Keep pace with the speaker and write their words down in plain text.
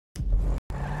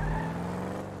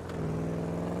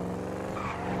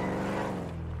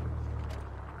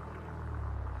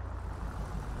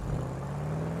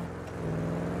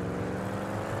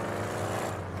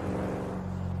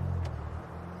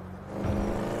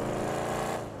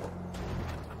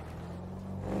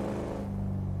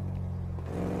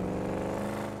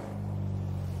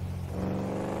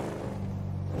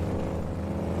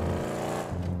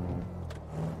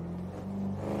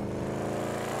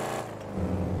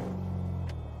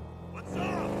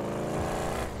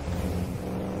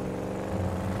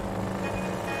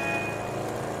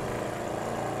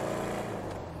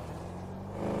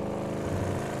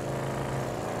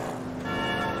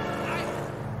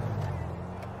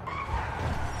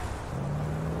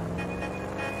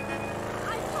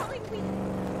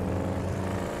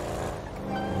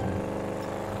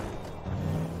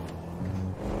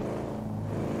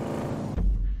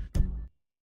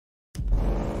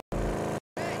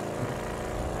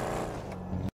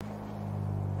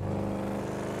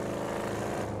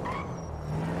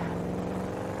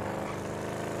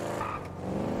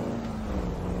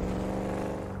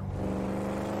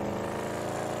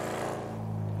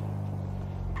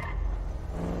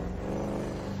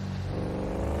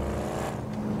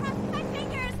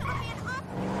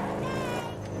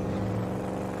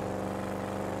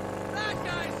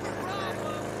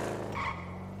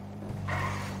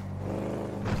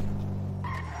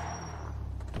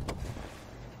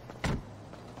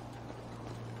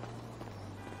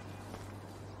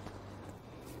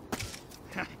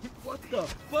The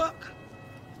fuck?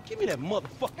 Give me that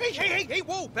motherfucker. Hey,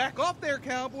 whoa, back off there,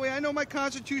 cowboy. I know my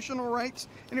constitutional rights.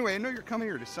 Anyway, I know you're coming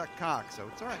here to suck cock, so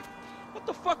it's all right. What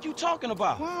the fuck you talking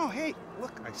about? Wow, hey,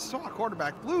 look, I saw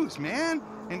Quarterback Blues, man.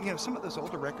 And, you know, some of those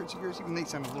older records of yours, even they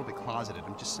sound a little bit closeted,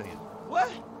 I'm just saying.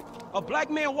 What? A black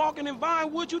man walking in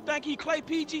Vinewood, you think he Clay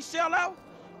PG sellout?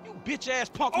 You bitch-ass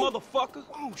punk motherfucker.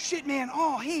 Oh, shit, man.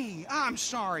 Oh, hey, I'm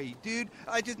sorry, dude.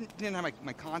 I didn't have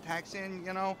my contacts in,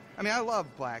 you know? I mean, I love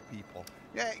black people.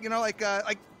 Yeah, you know, like,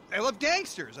 I love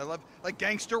gangsters. I love, like,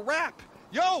 gangster rap.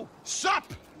 Yo,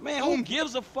 sup? Man, who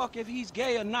gives a fuck if he's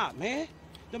gay or not, man?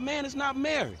 The man is not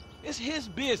married. It's his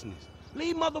business.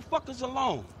 Leave motherfuckers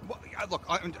alone. Well, look,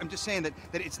 I'm just saying that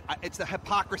it's the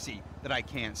hypocrisy that I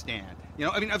can't stand. You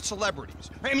know, I mean, of celebrities.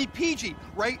 I mean, PG,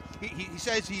 right? He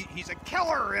says he's a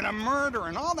killer and a murderer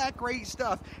and all that great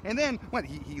stuff. And then, what,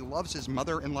 he loves his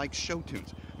mother and likes show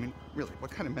tunes. I mean, really,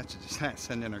 what kind of message is that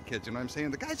sending our kids? You know what I'm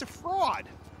saying? The guy's a fraud.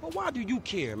 Well, why do you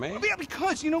care, man? Yeah,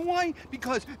 because, you know why?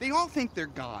 Because they all think they're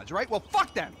gods, right? Well,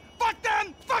 fuck them! Fuck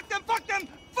them! Fuck them! Fuck them!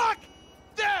 Fuck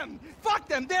them! Fuck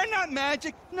them! They're not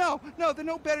magic! No, they're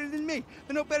no better than me.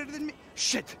 They're no better than me.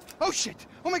 Shit! Oh, shit!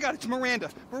 Oh, my God, it's Miranda.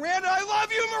 Miranda, I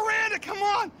love you, Miranda! Come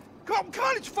on! Come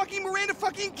on, it's fucking Miranda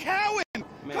fucking Cowan!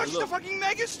 Man, She's the fucking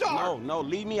megastar! No,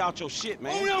 leave me out your shit,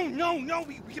 man. Oh, no,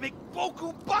 we can make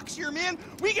boku bucks here, man!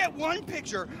 We get one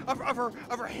picture of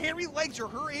her hairy legs or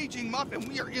her aging muff, and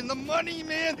we are in the money,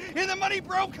 man! In the money,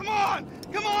 bro! Come on!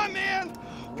 Come on, man!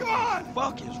 Come on!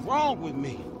 What the fuck is wrong with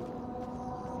me?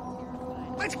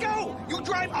 Let's go! You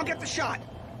drive, I'll get the shot.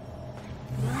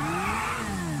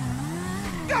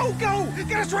 Go!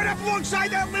 Get us right up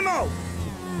alongside that limo!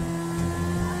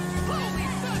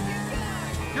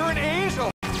 You're an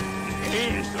angel!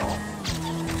 Angel!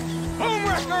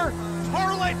 Homewrecker!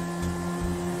 Harlot!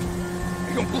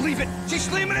 I don't believe it! She's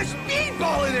slamming a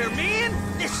speedball in there, man!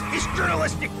 This is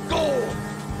journalistic gold!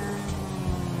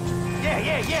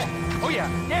 Yeah! Oh yeah!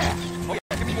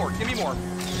 Give me more!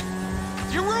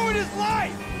 You ruined his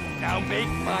life! Now make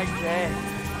my day.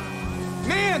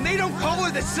 Man, they don't call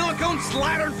her the silicone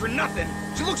slattern for nothing.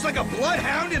 She looks like a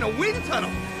bloodhound in a wind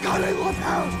tunnel. God, I love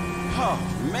hounds.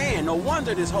 Oh, man, no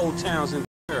wonder this whole town's in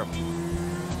terrible.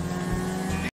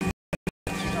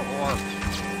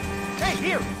 Hey,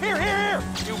 here!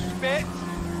 You bitch!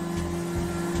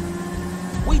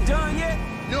 We done yet?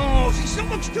 No, she still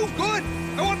looks too good.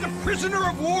 I want the prisoner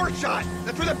of war shot.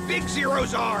 That's where the big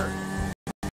zeros are.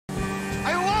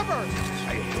 I love her.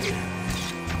 I hate her.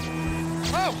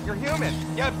 Oh, you're human.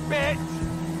 You bitch.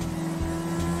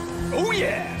 Oh,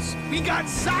 yes. We got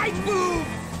side boob.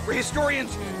 We're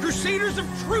historians, crusaders of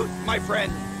truth, my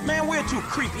friend. Man, we're too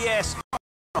creepy-ass on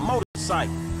a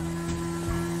motorcycle.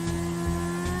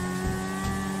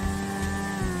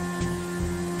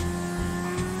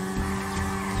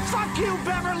 Fuck you,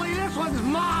 Beverly! This one's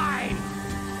mine!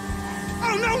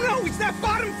 Oh, no! It's that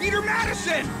bottom feeder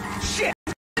Madison! Shit!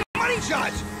 Money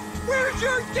shots! Where's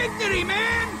your dignity,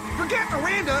 man? Forget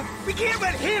Miranda. We can't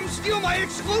let him steal my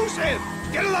exclusive!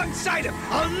 Get alongside him.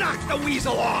 I'll knock the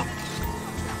weasel off!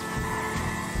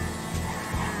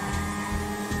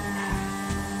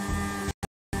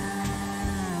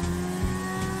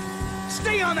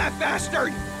 Stay on that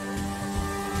bastard!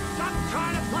 Stop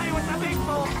trying to play with the big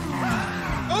bull!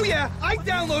 Oh yeah, I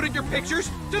downloaded your pictures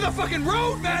to the fucking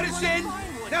road, Madison!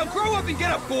 Now grow up and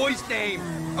get a boy's name.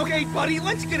 Okay, buddy,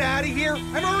 let's get out of here.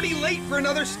 I'm already late for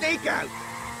another stakeout.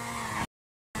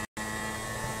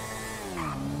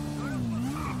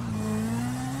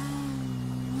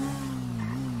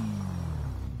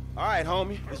 All right,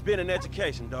 homie, it's been an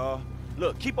education, dawg.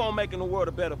 Look, keep on making the world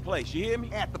a better place, you hear me?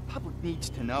 The public needs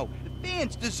to know. The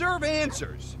fans deserve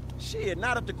answers. Shit,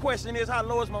 not if the question is how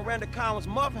low is Miranda Cowan's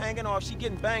muff hanging or if she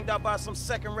getting banged out by some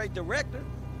second-rate director.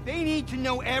 They need to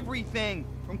know everything,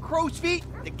 from crow's feet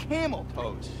to camel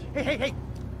toes. Hey,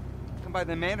 come by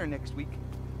the manor next week.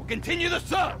 We'll continue the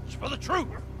search for the truth.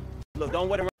 Look, don't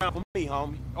wait around for me,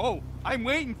 homie. Oh, I'm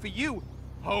waiting for you,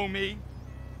 homie.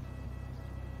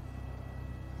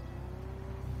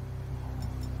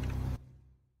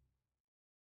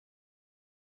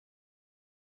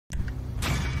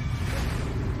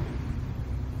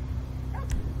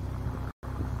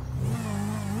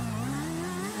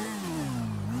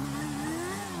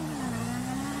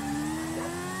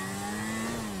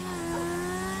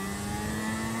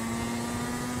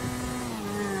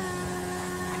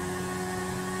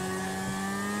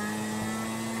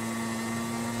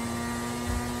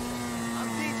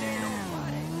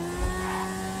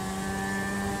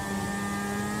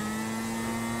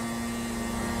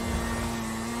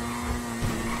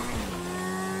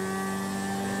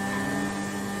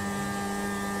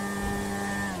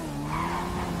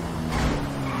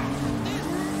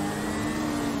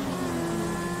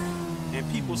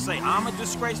 people say I'm a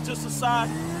disgrace to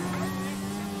society?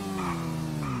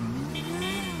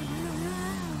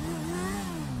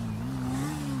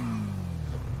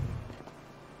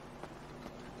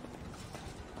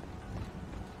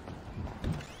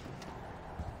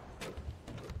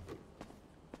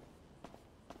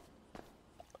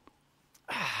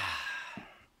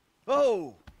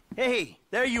 Oh, hey,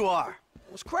 there you are.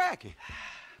 What's cracking?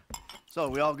 So,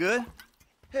 we all good?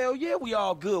 Hell yeah, we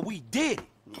all good. We did it.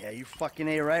 Yeah, you fucking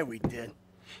ain't right, we did.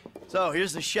 So,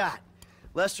 here's the shot.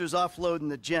 Lester's offloading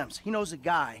the gems. He knows a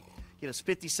guy. Get us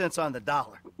 50 cents on the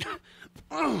dollar.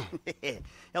 Hell,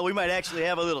 we might actually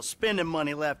have a little spending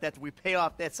money left after we pay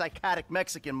off that psychotic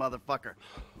Mexican motherfucker.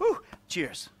 Whew,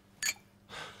 cheers.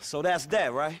 So that's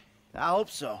that, right? I hope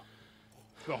so.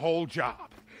 The whole job.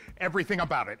 Everything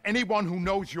about it. Anyone who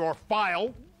knows your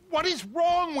file, what is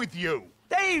wrong with you?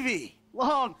 Davey!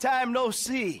 Long time no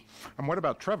see. And what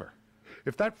about Trevor?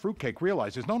 If that fruitcake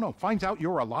realizes, finds out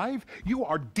you're alive, you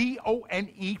are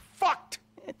D-O-N-E fucked!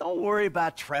 Don't worry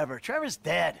about Trevor. Trevor's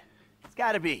dead. It's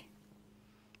gotta be.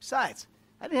 Besides,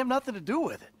 I didn't have nothing to do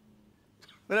with it.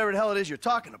 Whatever the hell it is you're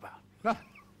talking about. Huh?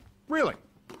 Really?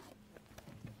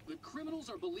 The criminals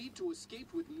are believed to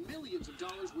escape with millions of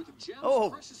dollars worth of gems,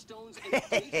 precious stones, and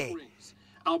engagement rings.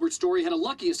 Albert Story had a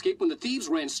lucky escape when the thieves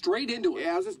ran straight into him.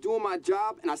 Yeah, I was just doing my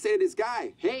job, and I say to this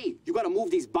guy, hey, you gotta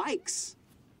move these bikes.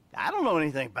 I don't know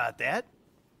anything about that.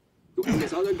 And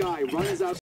this other guy runs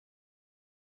out.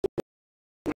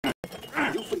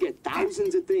 You forget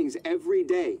thousands of things every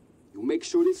day. You make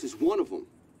sure this is one of them.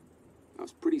 That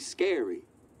was pretty scary.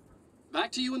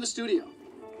 Back to you in the studio.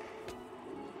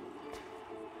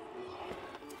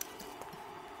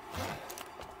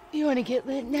 You want to get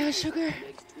lit now, sugar?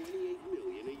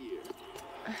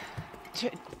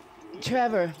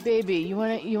 Trevor, baby, you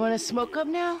wanna smoke up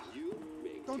now?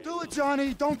 Don't do it,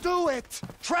 Johnny. Don't do it.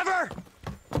 Trevor!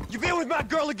 You been with my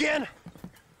girl again?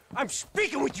 I'm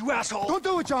speaking with you, asshole! Don't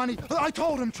do it, Johnny. I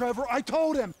told him, Trevor. I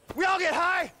told him. We all get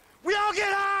high! We all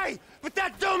get high! But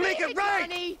that don't make it right!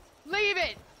 Johnny, leave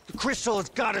it! The crystal has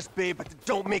got us, babe, but that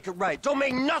don't make it right. Don't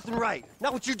make nothing right.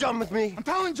 Not what you done with me. I'm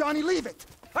telling Johnny, leave it.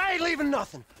 I ain't leaving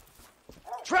nothing.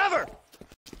 Trevor!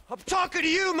 I'm talking to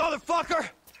you, motherfucker!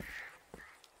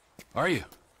 Are you?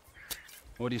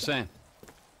 What are you saying?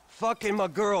 Fucking my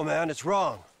girl, man. It's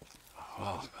wrong.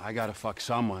 Well, I gotta fuck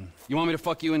someone. You want me to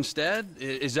fuck you instead?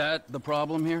 Is that the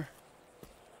problem here?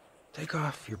 Take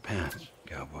off your pants,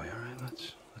 cowboy, all right?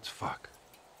 Let's fuck.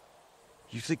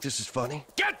 You think this is funny?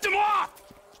 Get them off!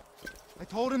 I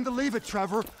told him to leave it,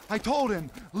 Trevor. I told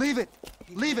him. Leave it.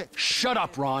 Leave it. Shut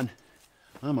up, Ron.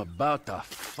 I'm about to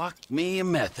fuck me a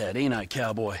meth head, ain't I,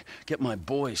 cowboy? Get my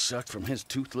boy sucked from his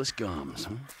toothless gums,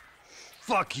 huh?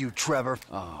 Fuck you, Trevor.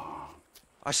 Oh.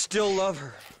 I still love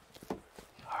her. All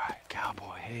right,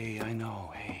 cowboy. Hey, I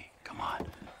know. Hey, come on.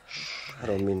 I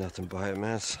don't mean nothing by it,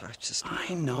 man.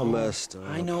 I know. I'm messed up.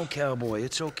 I know, cowboy.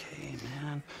 It's okay,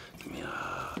 man. Give me a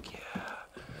hug, yeah.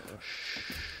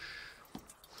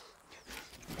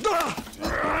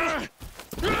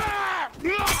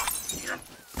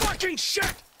 Fucking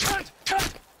shit! Cut!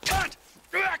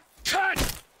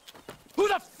 Who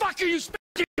the fuck are you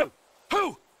speaking to?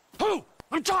 Who?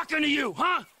 I'm talking to you,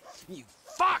 huh? You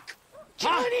fuck!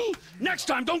 Johnny! Huh? Next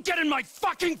time, don't get in my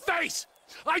fucking face!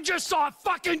 I just saw a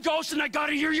fucking ghost and I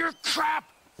gotta hear your crap!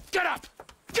 Get up!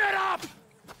 Get up!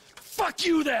 Fuck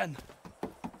you then!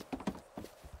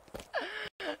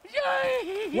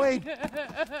 Johnny! Wait.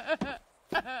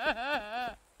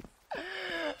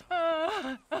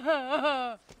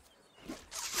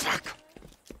 Fuck!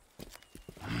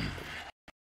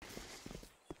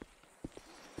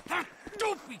 That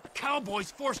dopey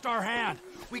cowboys forced our hand.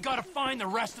 We gotta find the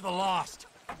rest of the lost.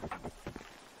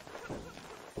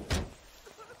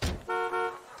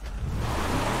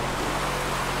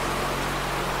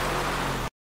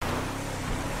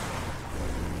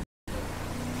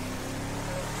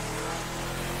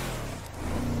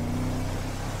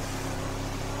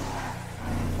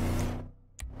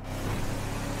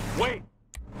 Wait!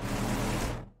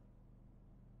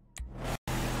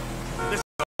 This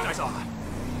I saw.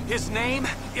 His name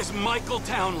is Michael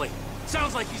Townley.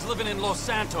 Sounds like he's living in Los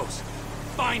Santos.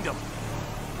 Find him.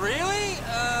 Really?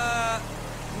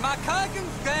 My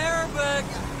cousin's there, but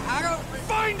I don't...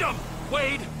 Find him,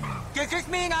 Wade! Does this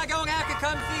mean I don't have to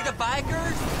come see the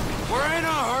bikers? We're in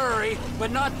a hurry,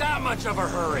 but not that much of a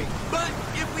hurry. But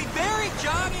if we bury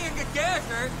Johnny in the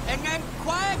desert and then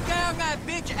quiet down that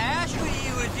bitch Ashley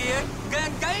he was in,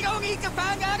 then they don't need to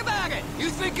find out about it. You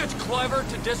think it's clever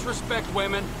to disrespect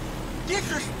women?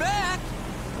 Disrespect?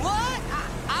 What?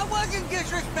 I wasn't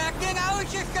disrespecting. I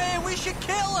was just saying we should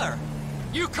kill her.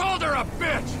 You called her a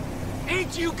bitch!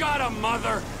 Ain't you got a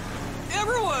mother?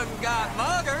 Everyone got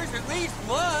mothers, at least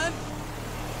one.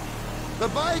 The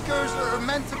bikers are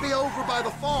meant to be over by the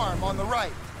farm on the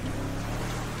right.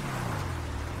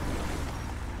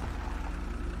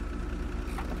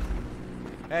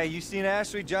 Hey, you seen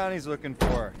Ashley? Johnny's looking for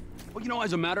her. Well, you know,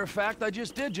 as a matter of fact, I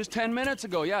just did, just 10 minutes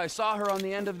ago. Yeah, I saw her on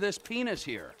the end of this penis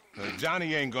here.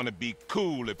 Johnny ain't gonna be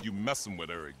cool if you messing with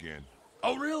her again.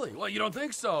 Oh, really? Well, you don't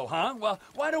think so, huh? Well,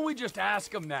 why don't we just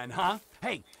ask him then, huh?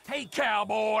 Hey,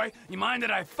 cowboy, you mind that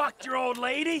I fucked your old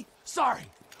lady? Sorry,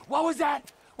 what was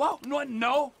that? Well,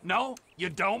 no, you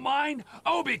don't mind?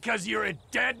 Oh, because you're a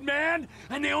dead man?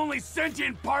 And the only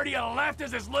sentient part you left is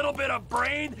this little bit of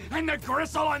brain and the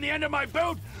gristle on the end of my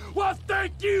boot? Well,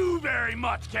 thank you very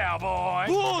much, cowboy.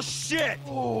 Bullshit!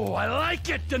 Oh, I like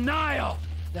it, denial.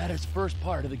 That is first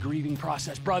part of the grieving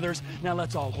process, brothers. Now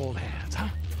let's all hold hands, huh?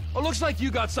 Well, looks like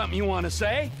you got something you want to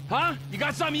say, huh? You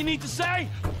got something you need to say?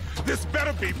 This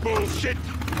better be bullshit.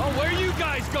 Oh, where you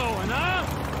guys going, huh?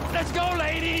 Let's go,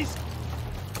 ladies.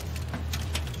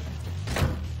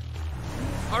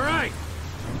 All right.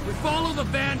 We follow the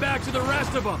van back to the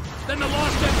rest of them. Then the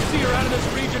lost MC are out of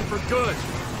this region for good.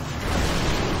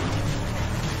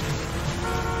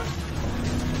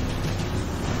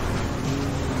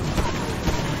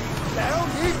 Down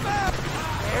he fell!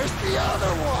 There's the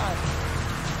other one!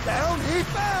 Down he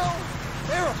fell!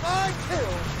 They're high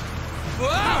killed!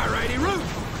 All righty, Root.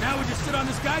 Now we just sit on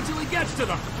this guy till he gets to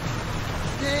them.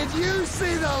 Did you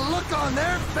see the look on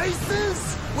their faces?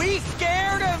 We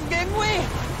scared them, didn't we?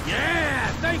 Yeah,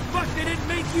 thank fuck they didn't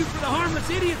make you for the harmless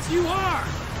idiots you are.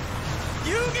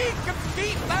 You need some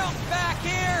seat belts back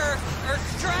here, or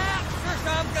straps or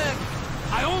something.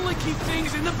 I only keep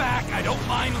things in the back I don't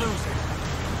mind losing.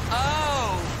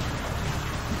 Oh.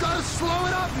 You gotta slow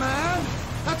it up, man!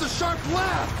 That's a sharp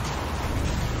left!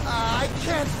 I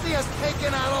can't see us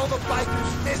taking out all the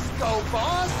bikers this go,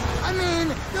 boss! I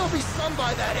mean, there'll be some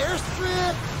by that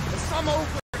airstrip, and some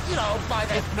over, you know, by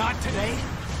that... If not today,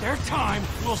 their time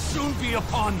will soon be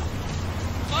upon them.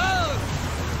 Whoa!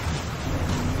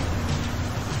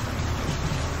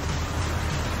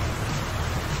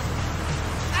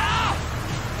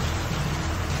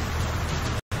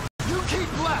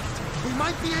 Keep left! We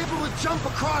might be able to jump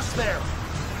across there!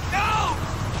 No!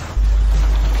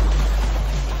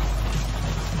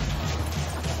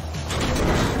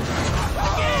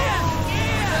 Yeah!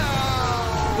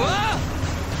 Whoa!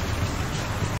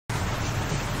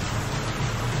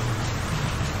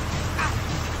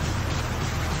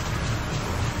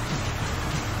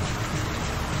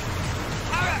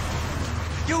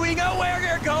 Do we know where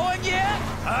they're going yet?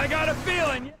 I got a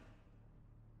feeling.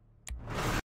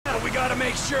 We gotta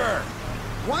make sure.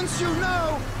 Once you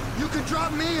know, you can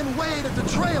drop me and Wade at the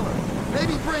trailer.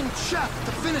 Maybe bring Chef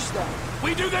to finish that.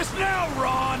 We do this now,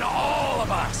 Ron, all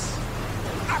of us.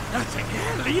 That's it.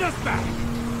 Yeah, lead us back.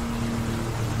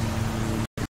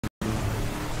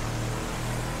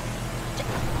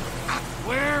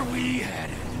 Where are we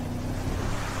headed?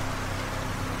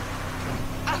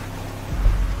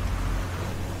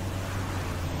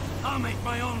 I'll make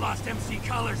my own Lost MC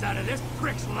colors out of this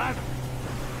brick's leather.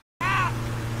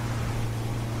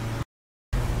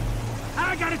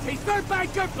 I gotta taste their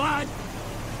biker blood!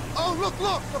 Oh, look,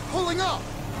 they're pulling up!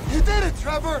 You did it,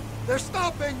 Trevor! They're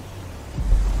stopping!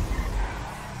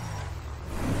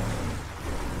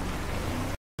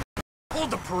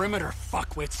 Hold the perimeter,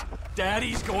 fuckwits.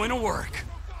 Daddy's going to work.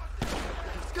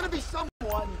 It's gonna be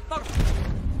someone.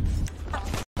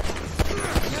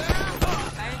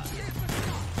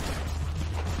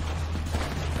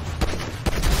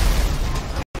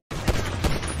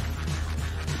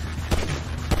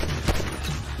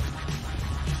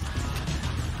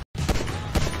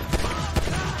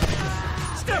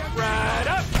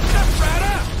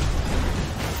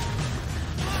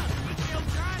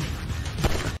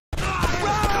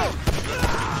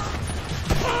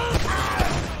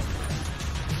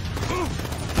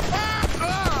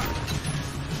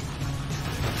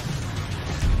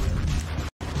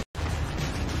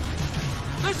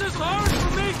 This is hard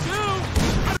for me, too!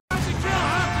 I'm trying to kill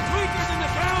half the tweakers in the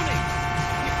county!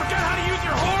 You forget how to use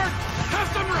your horn? Have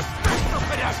some respect for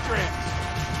pedestrians!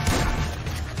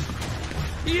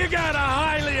 You got a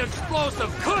highly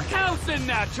explosive cookhouse in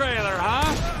that trailer,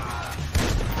 huh?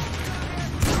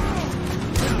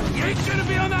 You ain't gonna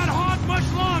be on that hog much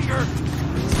longer!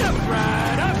 Step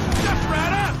right up! Step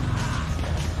right up!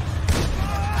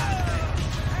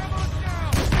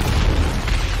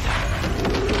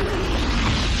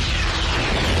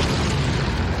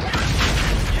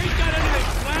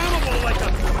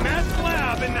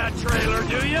 In that trailer,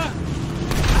 do ya?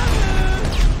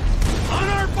 On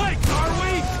our bikes, are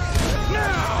we?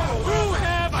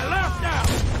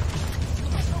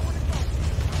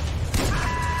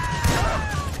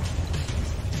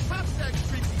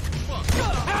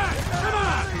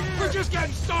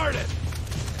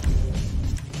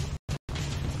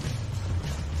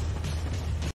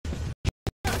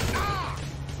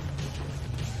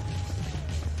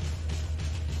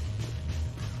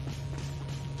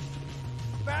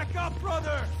 up,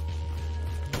 brother!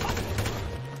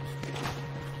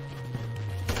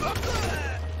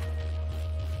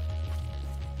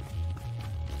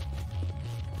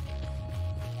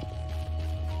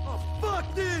 Oh,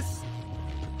 fuck this!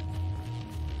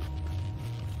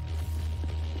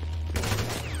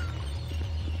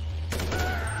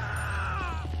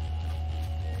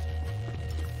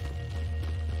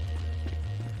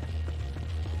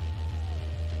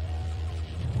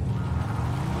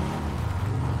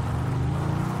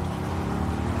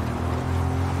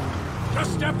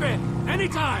 Just step in!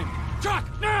 Anytime! Truck,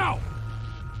 now!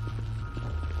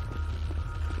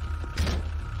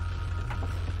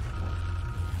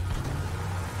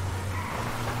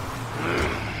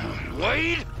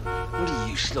 Wade? What are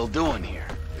you still doing here?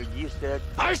 You said...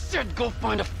 I said go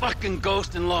find a fucking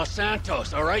ghost in Los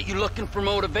Santos, all right? You looking for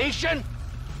motivation?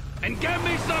 And get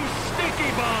me some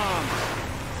sticky bombs!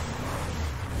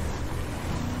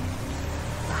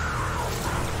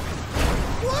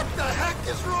 What the heck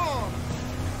is wrong?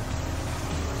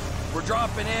 We're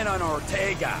dropping in on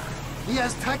Ortega. He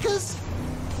has Tekkas?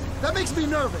 That makes me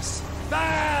nervous.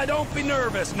 Ah, don't be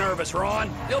nervous, Ron.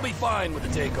 He'll be fine with the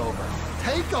takeover.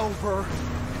 Takeover?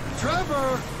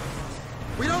 Trevor!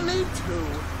 We don't need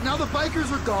to. Now the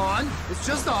bikers are gone. It's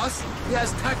just us. He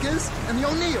has Tekkas and the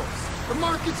O'Neills. The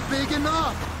market's big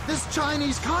enough. This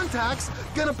Chinese contact's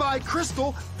gonna buy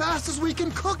crystal fast as we can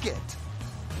cook it.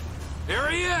 Here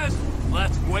he is.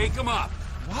 Let's wake him up.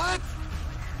 What?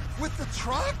 With the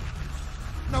truck?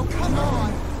 No, come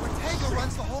on. Ortega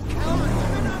runs the whole counter.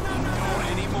 Not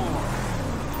anymore.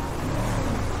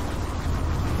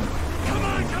 Come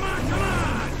on, come on, come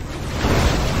on!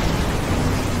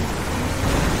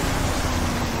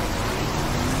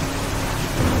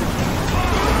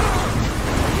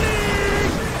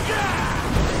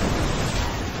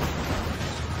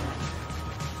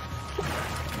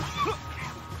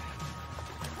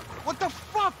 What the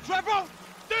fuck, Trevor?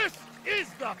 This is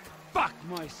the fuck,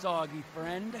 my soggy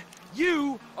friend.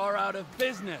 You are out of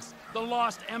business. The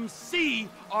Lost MC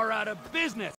are out of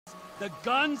business. The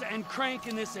guns and crank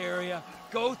in this area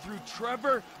go through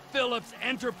Trevor Phillips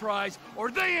Enterprise,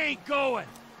 or they ain't going.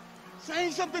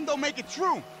 Saying something don't make it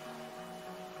true.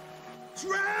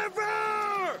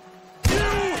 Trevor!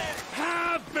 You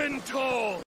have been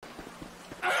told.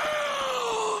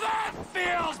 Oh, that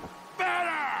feels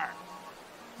better!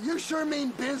 You sure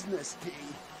mean business, T.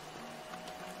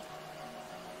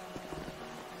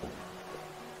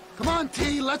 Come on,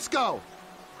 T, let's go.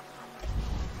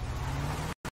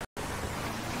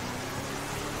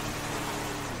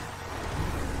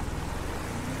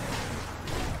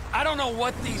 I don't know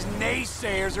what these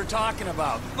naysayers are talking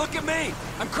about. Look at me.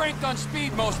 I'm cranked on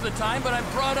speed most of the time, but I'm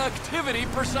productivity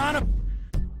personified.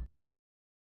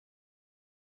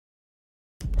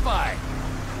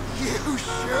 You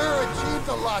sure achieved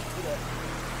a lot today.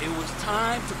 It was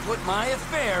time to put my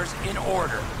affairs in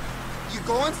order. You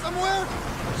going somewhere?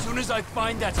 As soon as I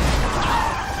find that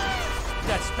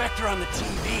Spectre on the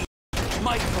TV,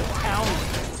 Michael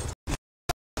Townley.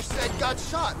 You said got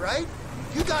shot, right?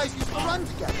 You guys used to run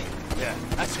together. Yeah,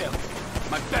 that's him.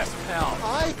 My best pal.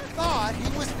 I thought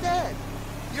he was dead.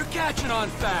 You're catching on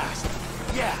fast.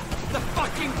 Yeah, the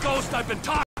fucking ghost I've been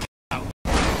talking about.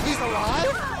 He's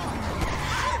alive?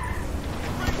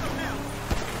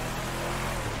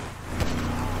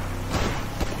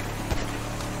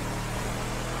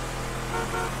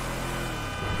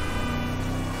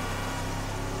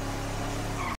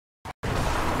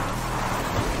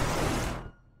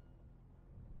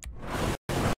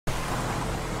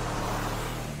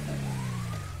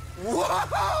 Whoa!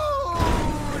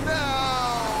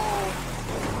 Now!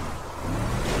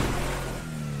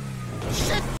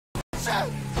 Shit! Shit!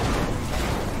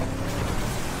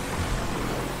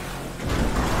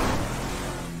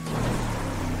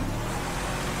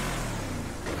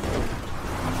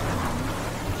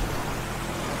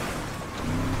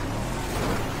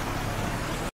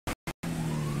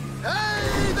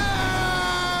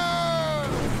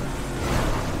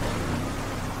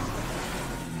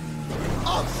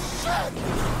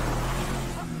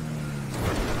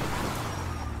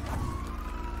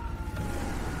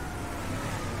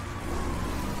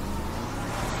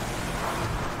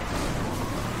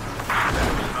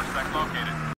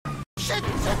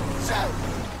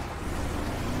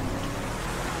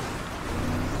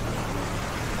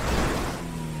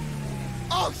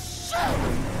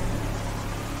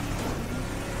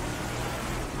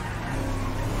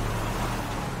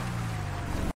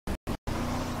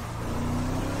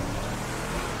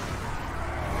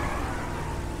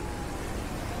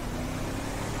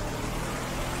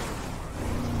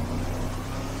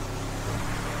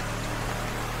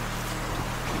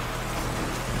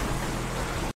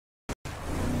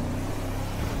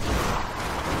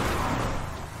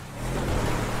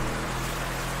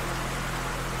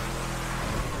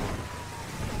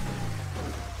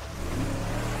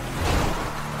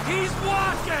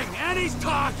 he's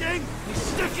talking. He's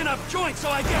sticking up joints, so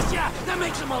I guess, yeah, that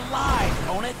makes him alive,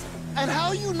 don't it? And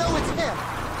how you know it's him?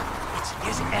 It's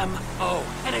his M.O.,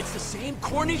 and it's the same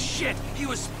corny shit he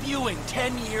was spewing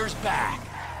 10 years back.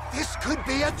 This could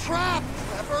be a trap,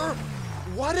 Trevor.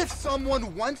 What if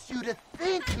someone wants you to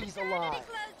think he's alive?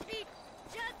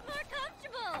 Just more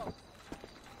comfortable.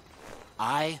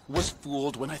 I was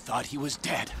fooled when I thought he was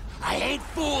dead. I ain't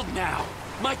fooled now.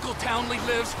 Michael Townley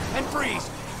lives and breathes.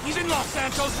 He's in Los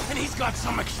Santos, and he's got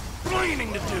some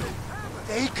explaining to do.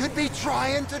 They could be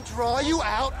trying to draw you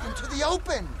out into the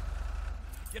open.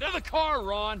 Get out of the car,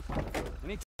 Ron. I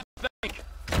need to think.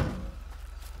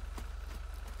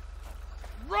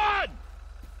 Run!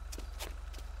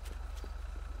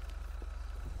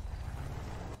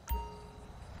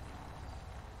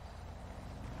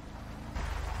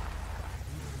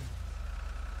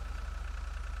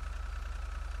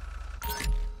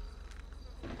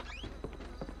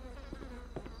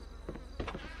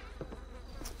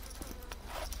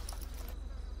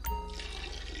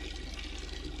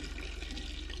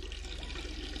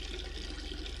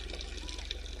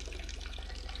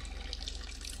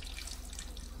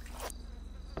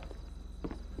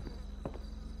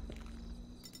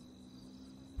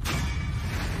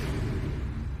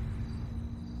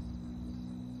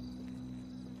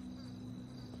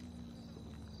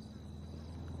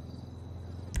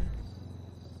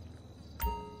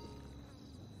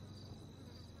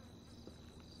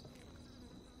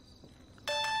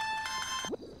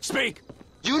 Speak!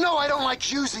 You know I don't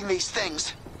like using these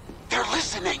things. They're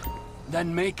listening.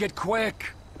 Then make it quick.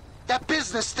 That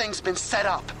business thing's been set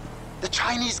up. The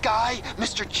Chinese guy,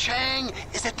 Mr. Chang,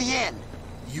 is at the inn.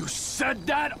 You said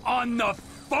that on the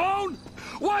phone?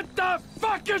 What the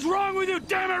fuck is wrong with you,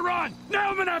 damn it, Ron? Now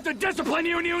I'm gonna have to discipline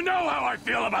you, and you know how I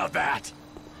feel about that.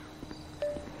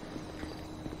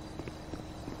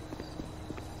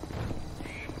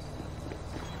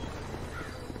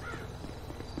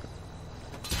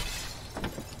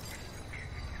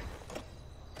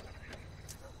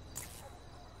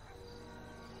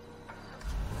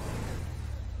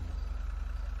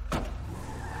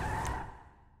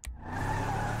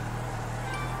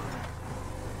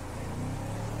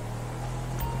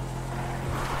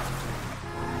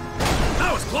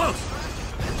 Close!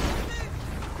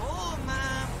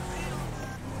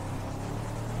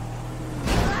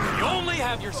 You only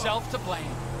have yourself to blame.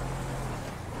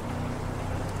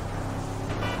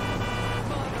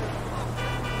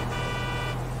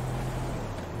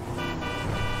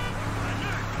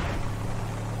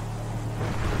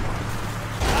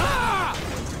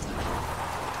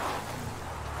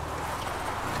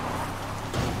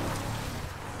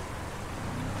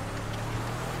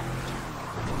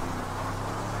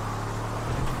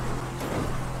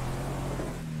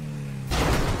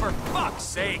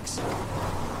 Sakes.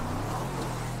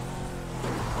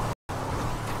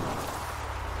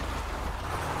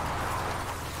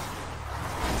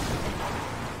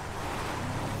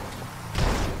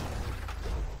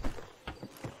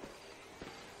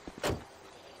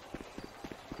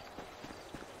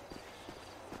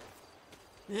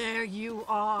 There you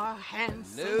are,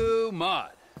 handsome. New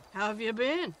mud. How have you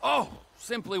been? Oh,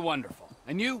 simply wonderful.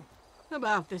 And you?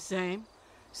 About the same.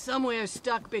 Somewhere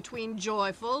stuck between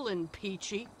joyful and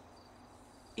peachy.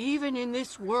 Even in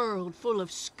this world full of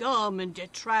scum and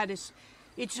detritus,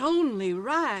 it's only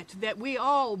right that we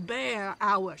all bear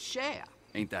our share.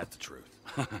 Ain't that the truth?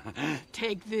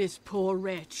 Take this poor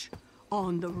wretch,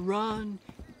 on the run,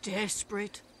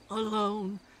 desperate,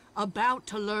 alone, about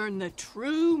to learn the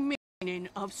true meaning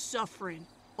of suffering.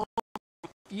 All for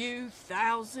a few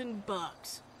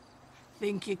 $1,000.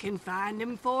 Think you can find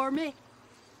him for me?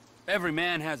 Every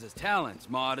man has his talents,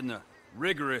 Maud, and the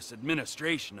rigorous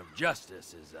administration of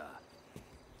justice is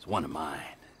one of mine.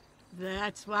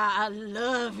 That's why I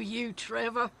love you,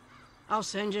 Trevor. I'll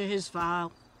send you his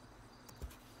file.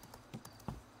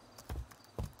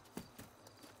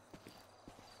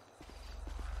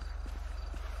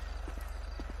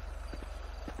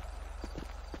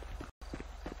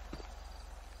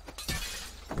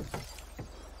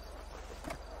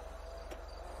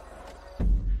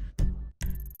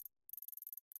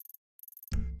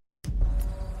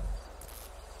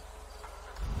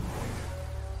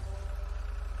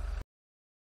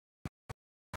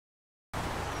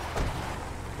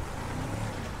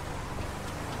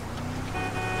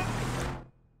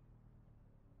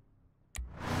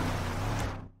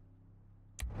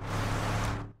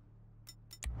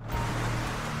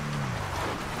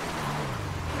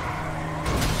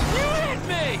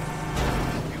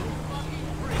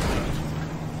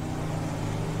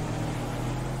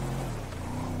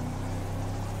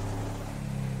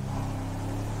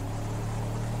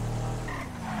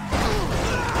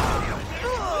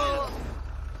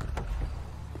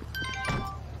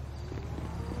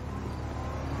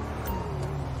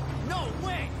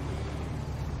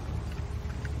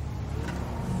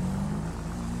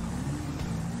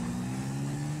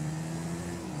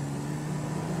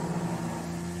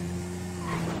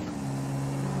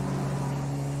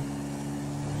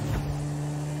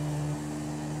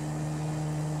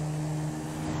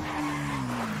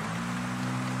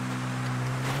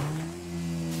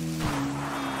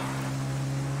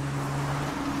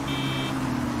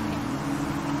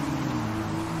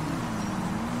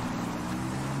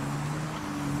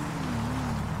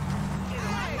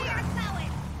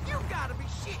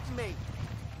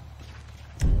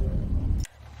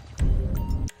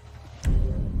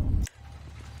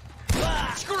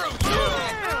 Screw you!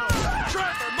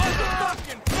 Trevor,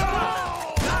 motherfucking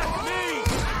that's me!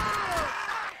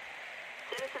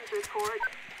 Citizens report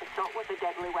assault with a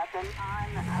deadly weapon on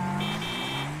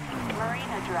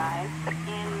Marina Drive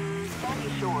in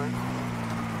Sandy Shores.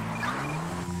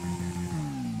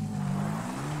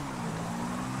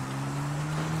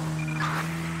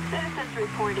 Citizens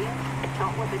reporting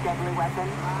assault with a deadly weapon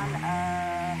on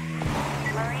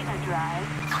Marina Drive.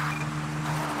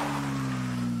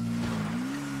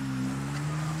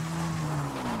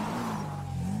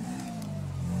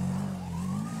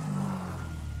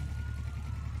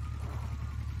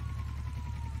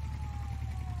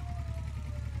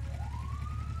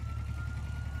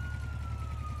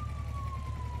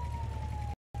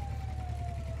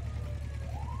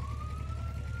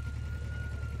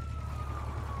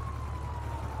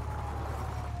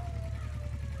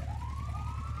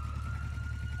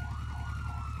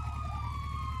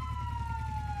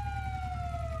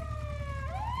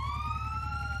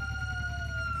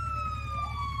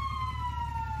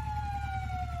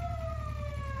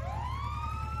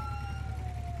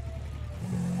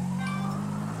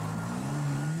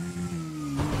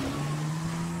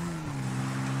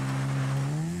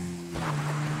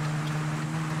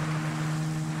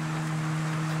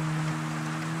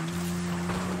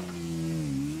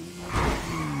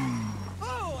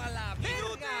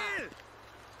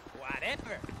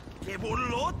 ¡Qué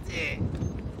bolote!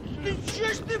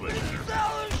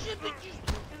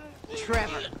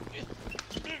 Trevor,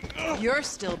 you're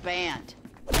still banned.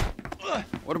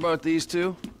 What about these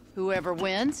two? Whoever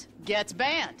wins gets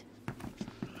banned.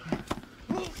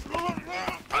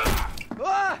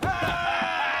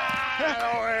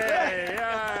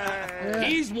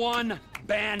 He's one.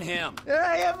 Ban him.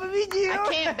 I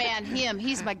can't ban him.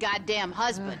 He's my goddamn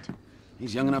husband.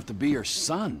 He's young enough to be your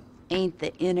son. Ain't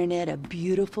the internet a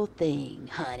beautiful thing,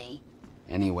 honey?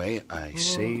 Anyway, I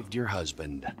saved your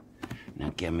husband.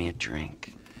 Now get me a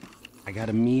drink. I got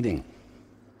a meeting.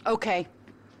 Okay,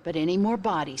 but any more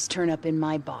bodies turn up in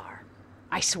my bar,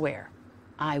 I swear,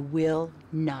 I will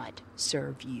not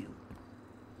serve you.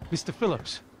 Mr.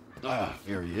 Phillips. Ah,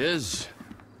 here he is.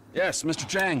 Yes, Mr.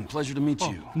 Chang, pleasure to meet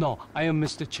you. No, I am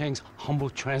Mr. Chang's humble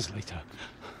translator.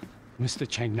 Mr.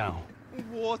 Chang now.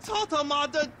 我操他妈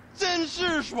的，真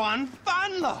是爽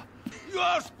翻了 ！You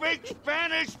all speak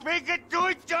Spanish, speak it to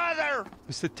each other.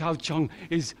 Mr. Tao Chung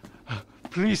is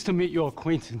pleased to meet your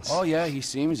acquaintance. Oh yeah, he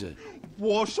seems it.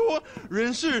 我说，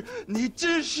人事，你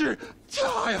真是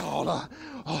太好了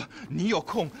哦！你有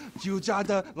空就加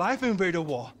的来分为的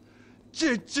我，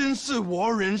这真是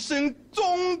我人生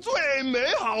中最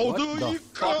美好的 What 一 the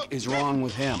刻。 fuck is wrong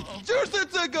with him? 就是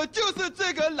这个，就是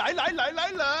这个，来来来来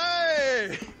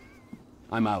来。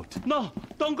 I'm out. No,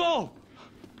 don't go!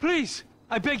 Please,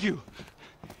 I beg you.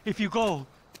 If you go,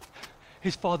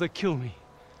 his father killed me.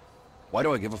 Why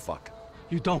do I give a fuck?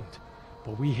 You don't.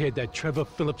 But we hear that Trevor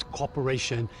Phillips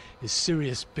Corporation is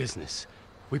serious business.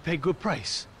 We pay good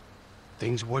price.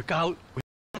 Things work out.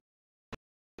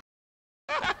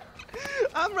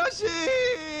 I'm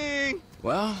rushing!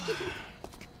 Well,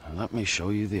 let me show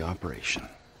you the operation.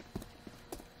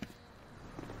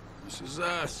 This is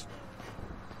us.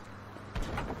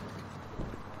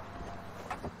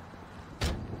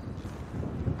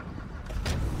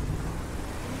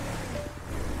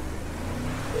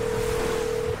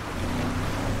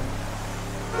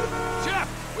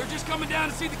 Chef, we're just coming down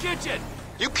to see the kitchen.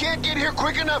 You can't get here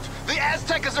quick enough. The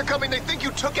Aztecas are coming. They think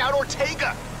you took out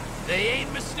Ortega. They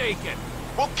ain't mistaken.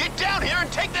 Well, get down here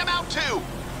and take them out, too.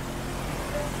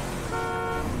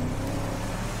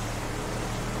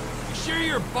 You sure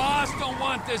your boss don't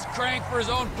want this crank for his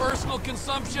own personal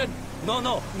consumption?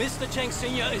 No. Mr. Chang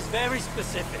Sr. is very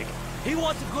specific. He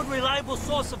wants a good, reliable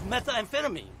source of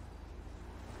methamphetamine.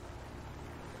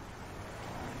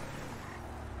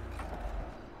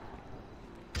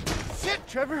 Shit,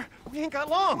 Trevor! We ain't got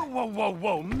long!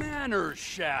 Whoa, manners,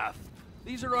 chef.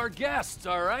 These are our guests,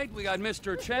 all right? We got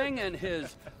Mr. Chang and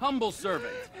his humble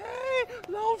servant. Hey,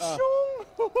 Lao Shung!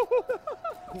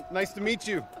 Nice to meet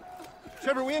you.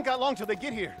 Trevor, we ain't got long till they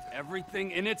get here.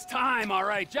 Everything in its time, all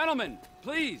right. Gentlemen,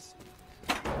 please.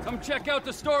 Come check out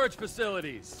the storage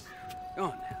facilities. Go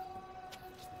on now.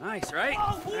 Nice, right?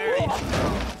 There you go.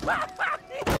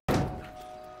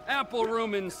 Ample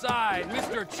room inside.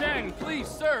 Mr. Chang, please,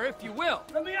 sir, if you will.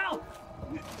 Let me out!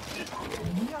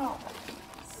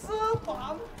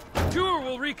 Tour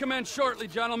will recommence shortly,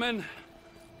 gentlemen.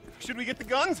 Should we get the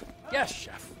guns? Yes,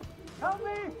 chef. Help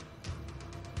me!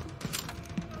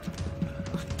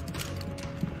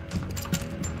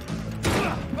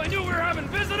 If I knew we were having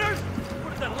visitors,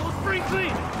 would have done a little spring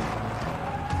clean.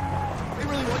 They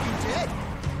really want you dead.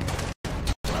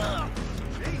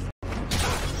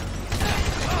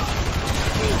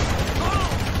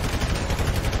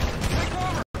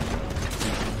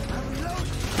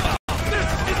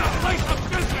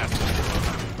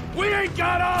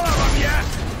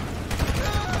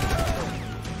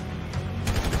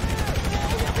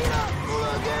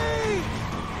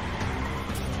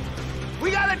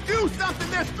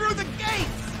 They're through the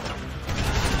gates!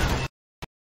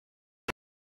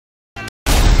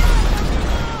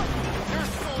 They're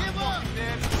so fucking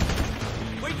dead.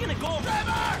 Where you gonna go?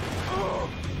 Trevor!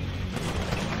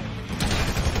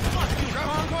 Fuck you,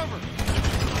 Trevor, on cover.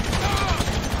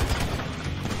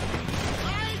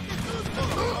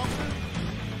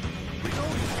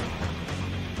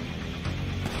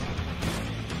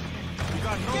 We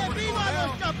got nowhere to go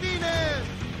now.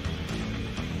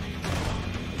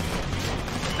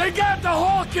 They got the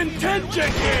whole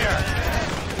contingent here!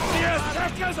 The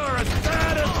Aztecas are as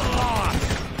bad as lost!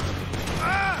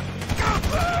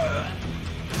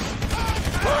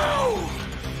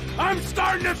 I'm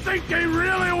starting to think they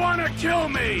really want to kill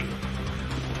me!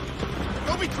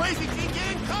 Don't be crazy, team.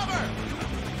 Get in cover!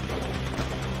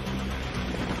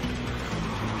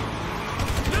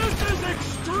 This is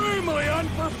extremely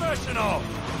unprofessional!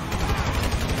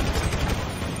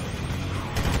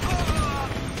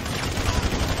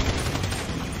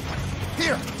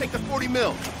 Here, take the 40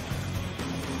 mil.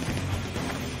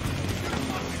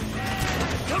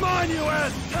 Come on, you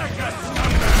Azteca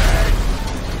scumbag!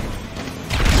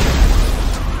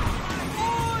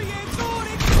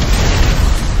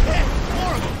 Hey,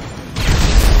 more of them!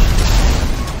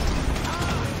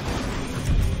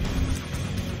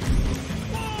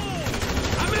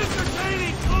 I'm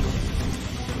entertaining!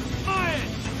 Quiet!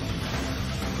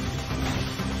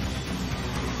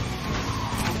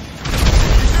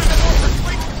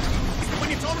 When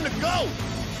you told him to go!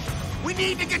 We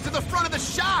need to get to the front of the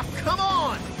shop! Come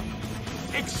on!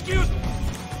 Excuse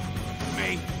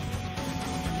me.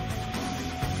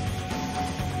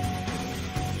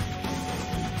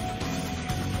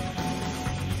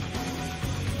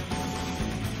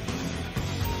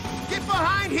 Get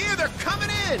behind here! They're coming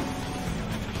in!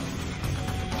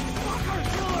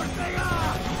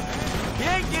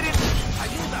 Can't get it!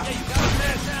 Ayuda! Yeah, you got a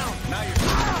man down! Now you're...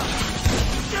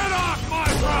 Get off my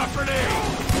property!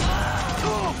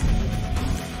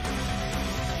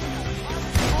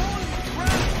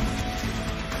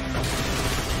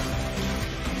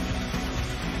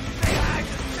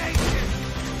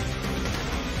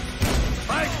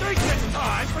 I think it's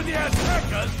time for the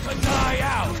Aztecas to die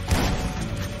out!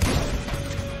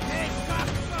 Hey,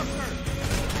 cocksucker!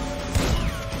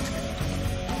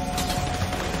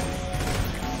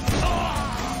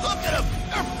 Look at them!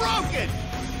 They're broken!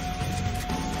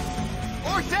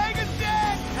 Ortega's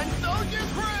dead! And so's your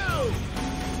crew!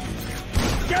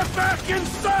 Get back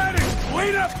inside and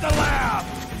clean up the lab!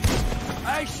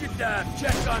 I should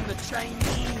check on the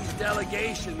Chinese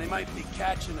delegation. They might be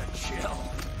catching a chill.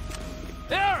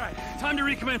 All right, time to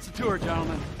recommence the tour,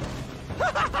 gentlemen.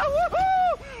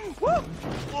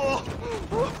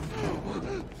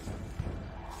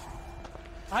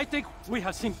 I think we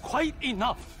have seen quite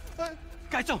enough.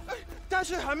 该正，但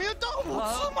是还没有到五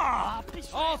次嘛。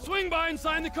 I'll swing by and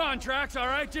sign the contracts, all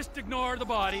right? Just ignore the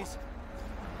bodies.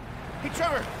 Hey,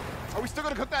 Trevor, are we still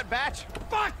gonna cook that batch?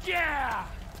 Fuck yeah!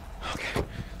 Okay.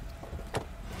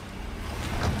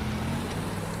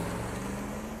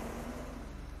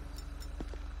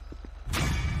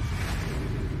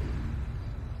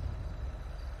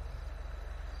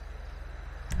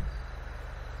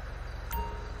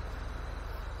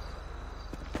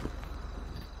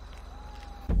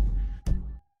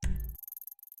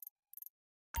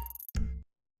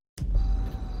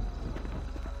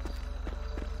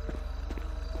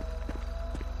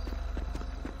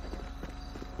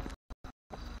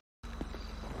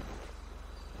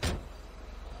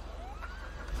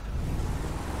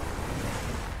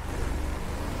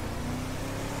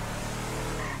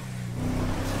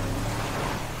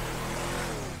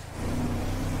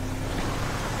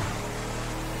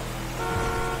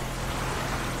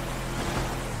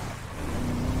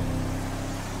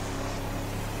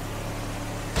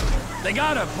 They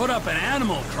gotta put up an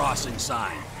animal crossing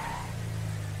sign.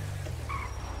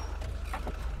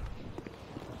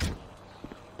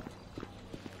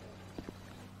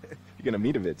 You're gonna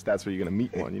meet a bitch, that's where you're gonna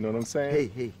meet one, you know what I'm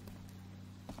saying? Hey.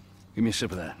 Give me a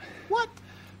sip of that. What?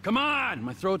 Come on!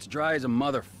 My throat's dry as a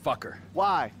motherfucker.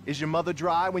 Why? Is your mother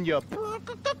dry when you're... What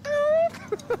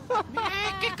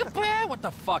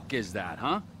the fuck is that,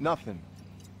 huh? Nothing.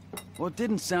 Well, it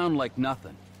didn't sound like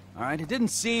nothing. All right? It didn't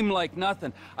seem like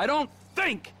nothing. I don't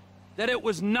think that it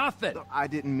was nothing. No, I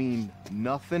didn't mean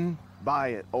nothing by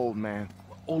it, old man.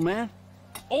 Old man?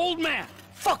 Old man!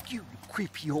 Fuck you, you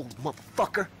creepy old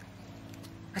motherfucker.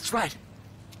 That's right.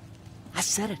 I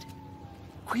said it.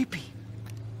 Creepy.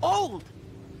 Old.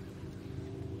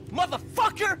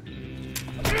 Motherfucker!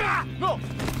 No!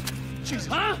 Jesus.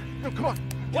 Huh? No, come on.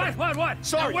 What?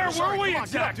 Sorry. Now, where sorry. were we Come on,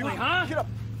 exactly, get up, huh? Get up.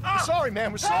 We're sorry,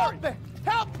 man. We're sorry.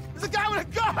 Help! It's a guy with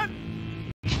a gun!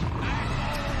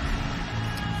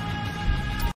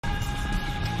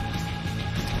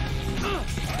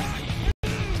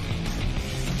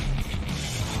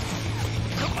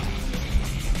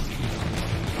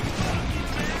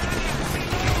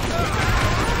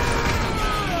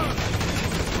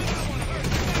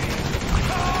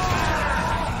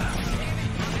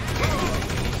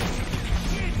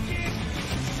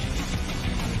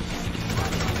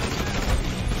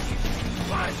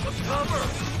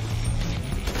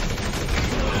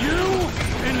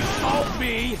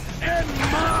 Me in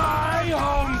my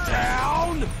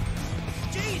hometown?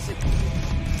 Jesus!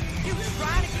 You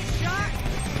trying to get shot?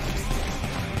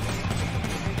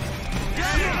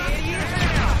 Yeah, idiot!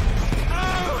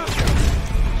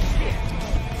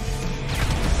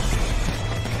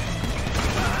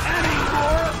 Any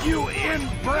more of you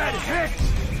inbred hicks?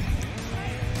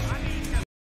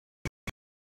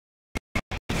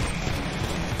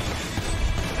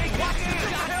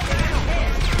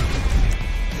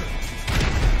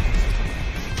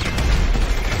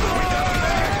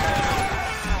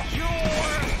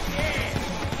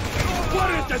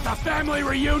 It's a family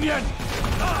reunion!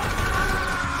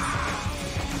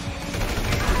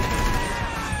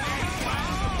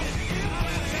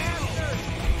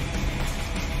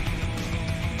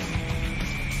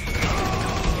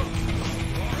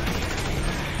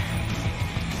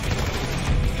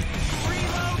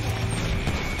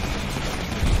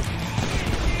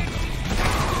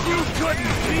 You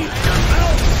couldn't beat your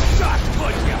mouth shut,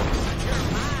 could you?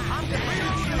 I'm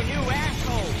defending you, you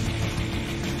asshole!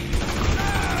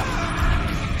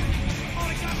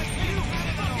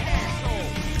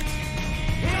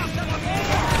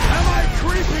 Am I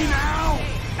creepy now?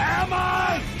 Am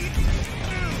I?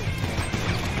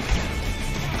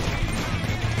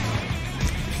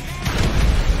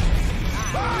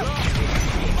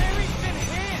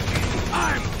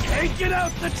 I'm taking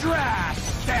out the trash,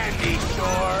 Sandy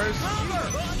Shores!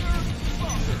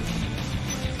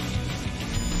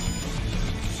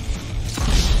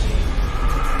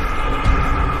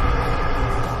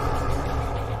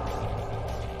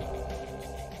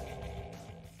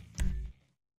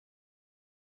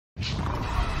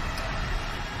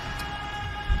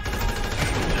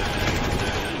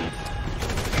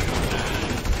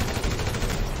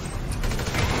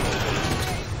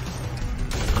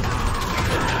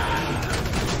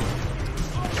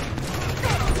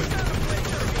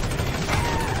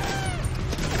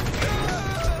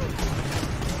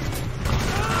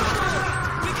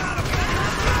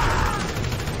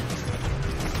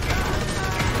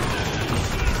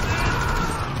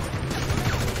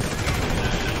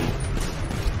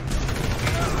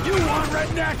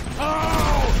 Redneck?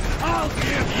 Oh! I'll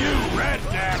give you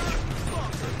redneck!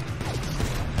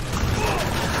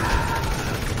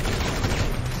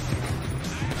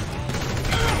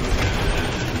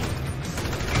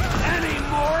 Any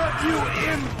more of you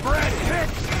inbred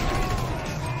hicks?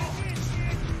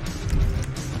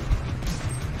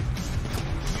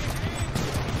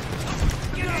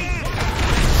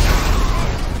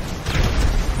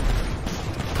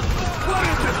 What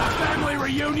is this, a family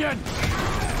reunion?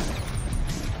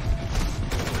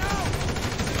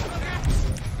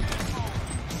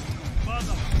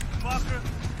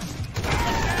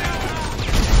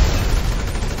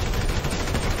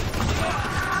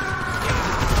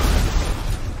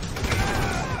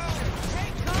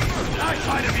 I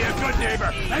try to be a good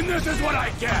neighbor, and this is what I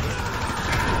get!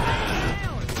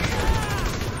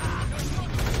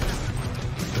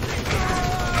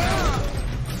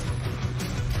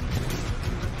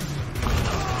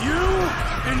 You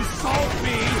insult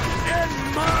me in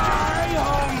my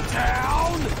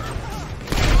hometown?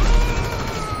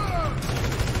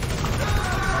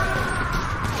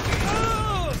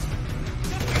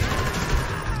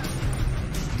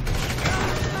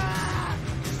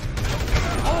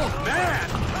 Old man?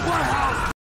 What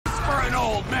house for an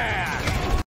old man?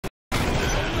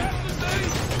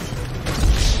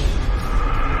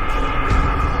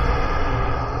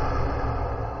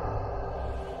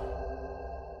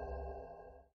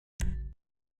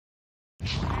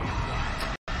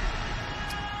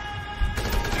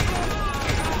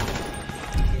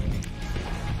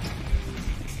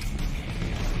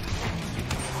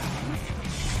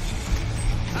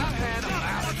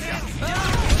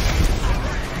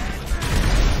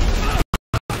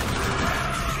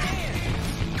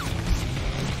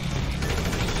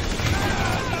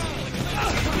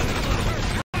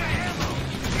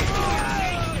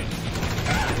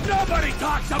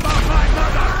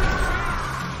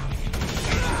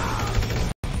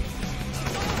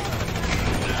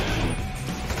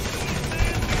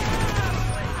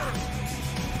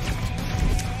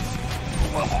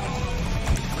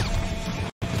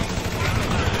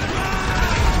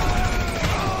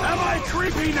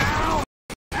 me now?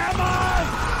 Am I?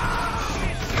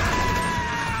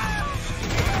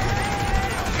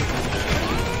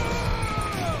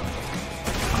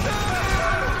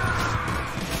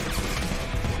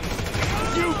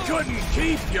 You couldn't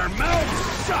keep your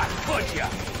mouth shut, could ya?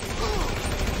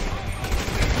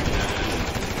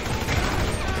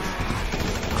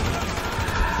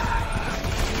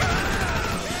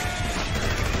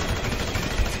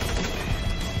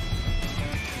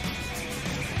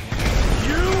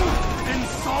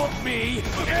 Me in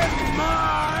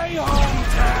my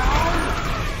hometown?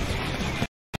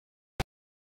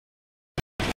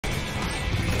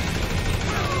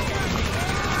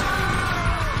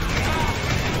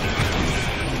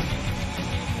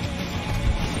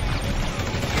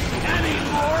 Any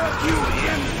more of you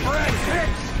inbred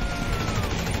hicks?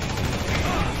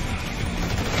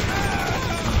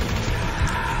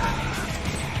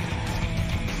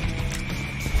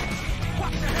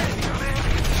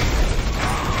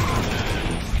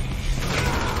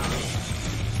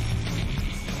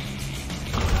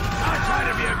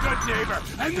 Neighbor,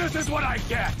 and this is what I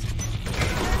get!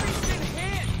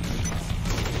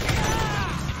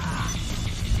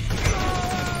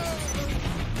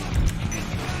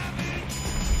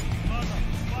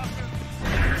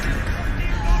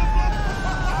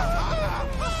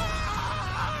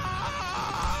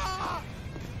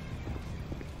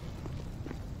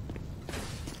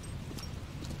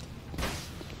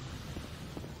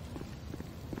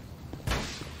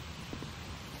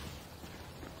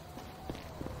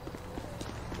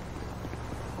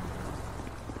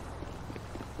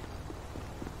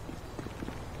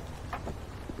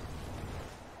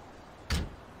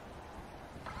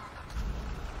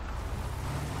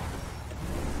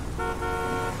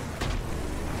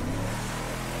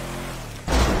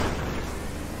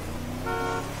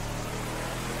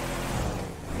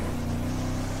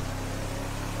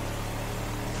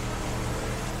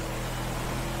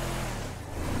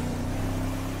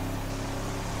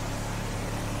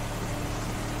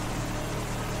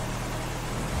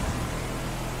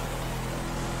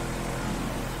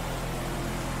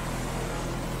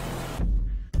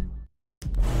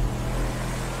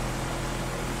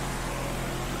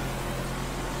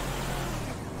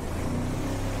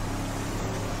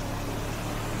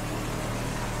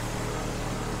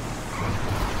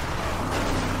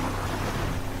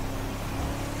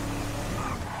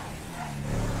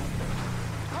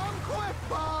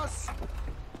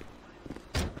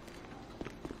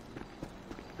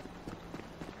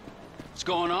 What's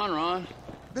going on, Ron?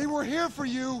 They were here for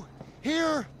you.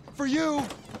 Here for you.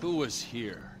 Who was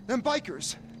here? Them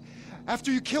bikers.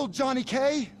 After you killed Johnny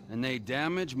K. And they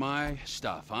damage my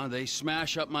stuff, huh? They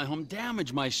smash up my home,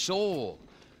 damage my soul.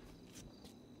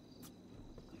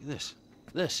 Look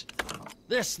at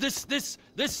this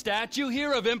statue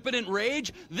here of impotent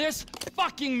rage, this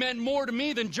fucking meant more to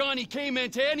me than Johnny K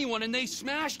meant to anyone, and they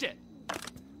smashed it.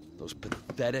 Those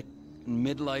pathetic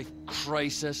midlife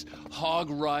crisis,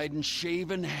 hog-riding,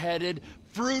 shaven-headed,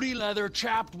 fruity leather,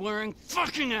 chapped-wearing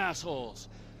fucking assholes.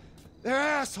 They're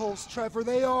assholes, Trevor.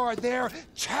 They are. They're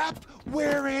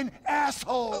chap-wearing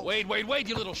assholes. Wait,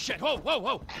 you little shit.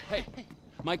 Whoa. Hey,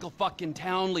 Michael fucking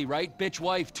Townley, right? Bitch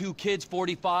wife, 2 kids,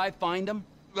 45. Find him?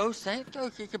 Los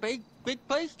Santos is a big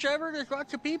place, Trevor. There's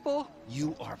lots of people.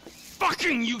 You are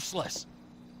fucking useless.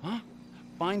 Huh?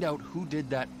 Find out who did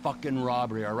that fucking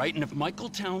robbery, all right? And if Michael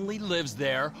Townley lives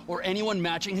there, or anyone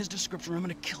matching his description, I'm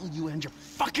gonna kill you and your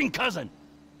fucking cousin.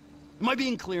 Am I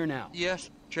being clear now?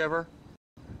 Yes, Trevor.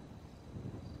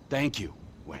 Thank you,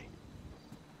 Wade.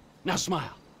 Now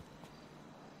smile.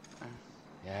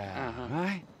 Yeah,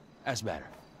 right? That's better.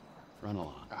 Run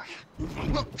along.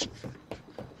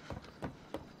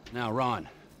 Now, Ron,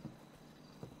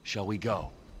 shall we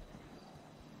go?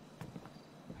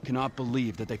 I cannot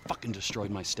believe that they fucking destroyed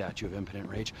my statue of impotent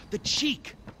rage. The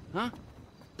cheek, huh?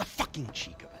 The fucking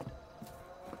cheek of it.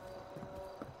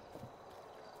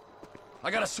 I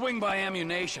gotta swing by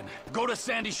ammunition. Go to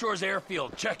Sandy Shores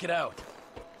Airfield, check it out.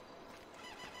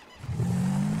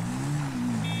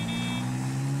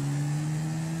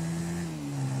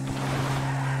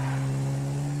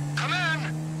 Come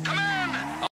in!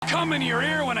 I'll come in your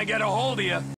ear when I get a hold of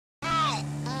you. No!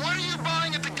 What are you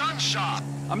buying at the gun shop?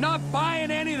 I'm not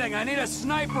buying anything. I need a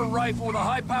sniper rifle with a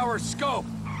high-power scope.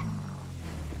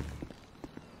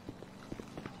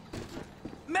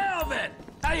 Melvin!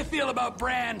 How you feel about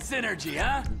brand synergy,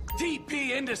 huh?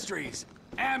 TP Industries.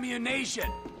 Ammunition.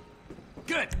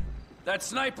 Good. That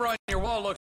sniper on your wall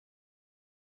looks...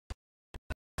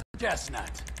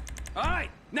 chestnut. All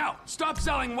right, now, stop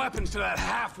selling weapons to that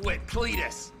half-wit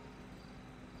Cletus.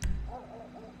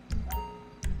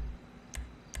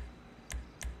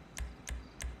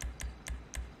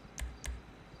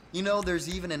 You know, there's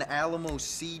even an Alamo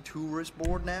Sea tourist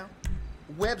board now?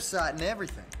 Website and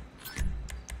everything.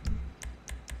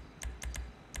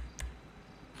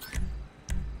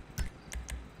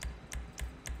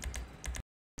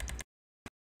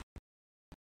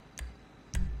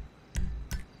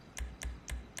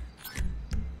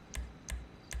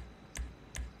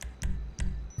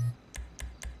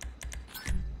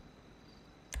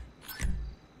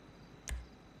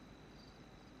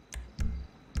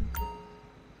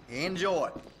 Enjoy.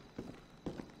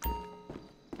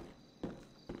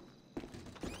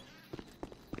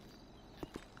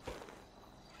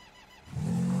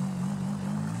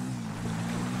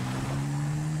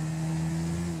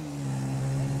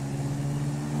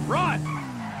 Run!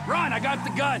 Run, I got the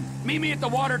gun. Meet me at the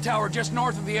water tower just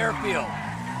north of the airfield.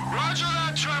 Roger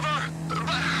that,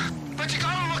 Trevor. But you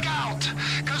gotta look out,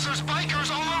 because there's bikers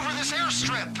all over this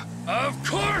airstrip. Of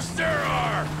course there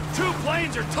are! 2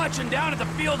 planes are touching down at the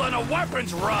field on a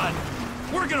weapons run.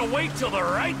 We're gonna wait till the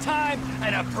right time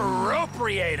and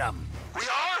appropriate them. We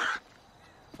are?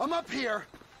 I'm up here.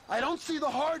 I don't see the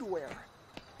hardware,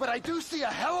 but I do see a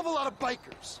hell of a lot of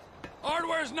bikers.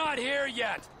 Hardware's not here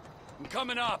yet. I'm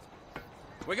coming up.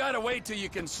 We gotta wait till you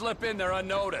can slip in there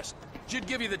unnoticed. Should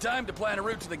give you the time to plan a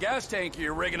route to the gas tank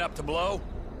you're rigging up to blow.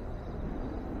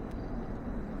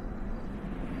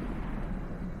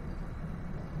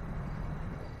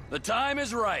 The time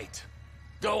is right.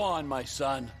 Go on, my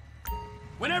son.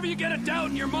 Whenever you get a doubt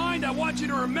in your mind, I want you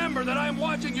to remember that I'm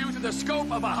watching you through the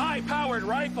scope of a high-powered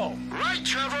rifle. Right,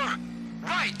 Trevor.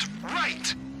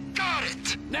 Right. Got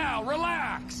it. Now,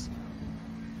 relax.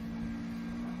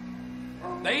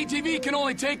 The ATV can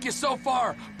only take you so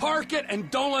far. Park it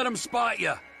and don't let them spot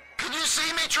you. Can you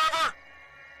see me, Trevor?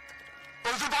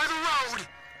 Over by the road.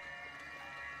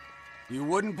 You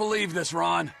wouldn't believe this,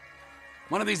 Ron.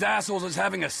 One of these assholes is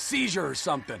having a seizure or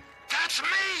something. That's me!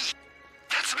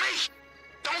 That's me!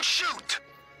 Don't shoot!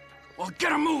 Well,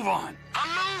 get a move on! I'm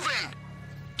moving!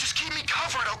 Just keep me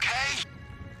covered, okay?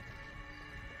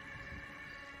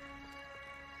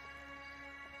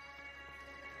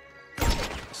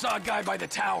 I saw a guy by the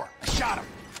tower. I shot him.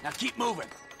 Now keep moving.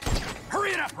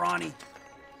 Hurry it up, Ronnie!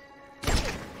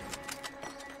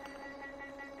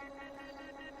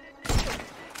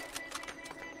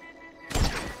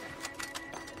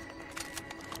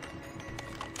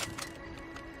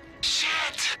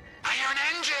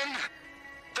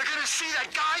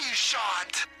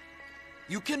 Shot.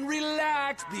 You can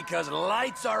relax because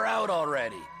lights are out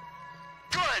already.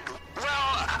 Good.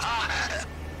 Well,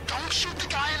 don't shoot the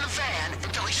guy in the van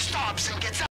until he stops and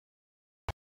gets out.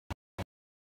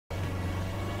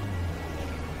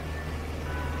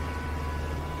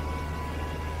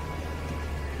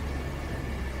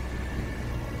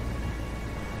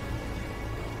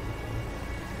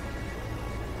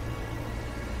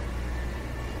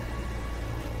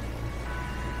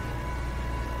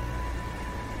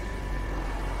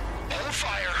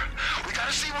 Fire. We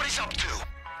gotta see what he's up to.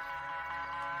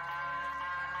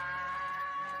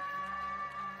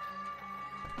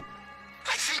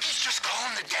 I think he's just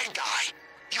calling the dead guy.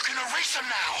 You can erase him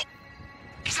now.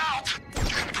 He's out.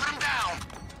 You can put him down.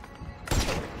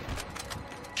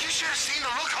 You should have seen the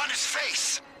look on his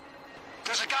face.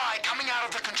 There's a guy coming out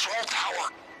of the control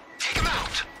tower. Take him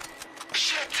out.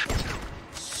 Shit.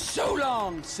 So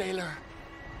long, sailor.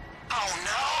 Oh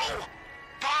no.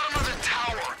 Bottom of the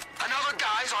tower. Another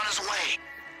guy's on his way.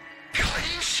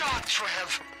 Clean shot,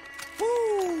 Trev.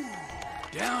 Woo!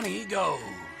 Down he goes.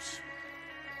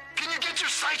 Can you get your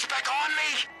sights back on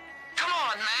me? Come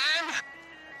on, man.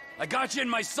 I got you in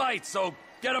my sights, so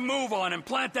get a move on and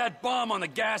plant that bomb on the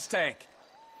gas tank.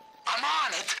 I'm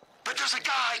on it, but there's a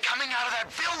guy coming out of that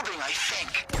building, I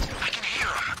think. I can hear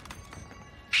him.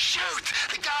 Shoot!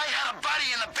 The guy had a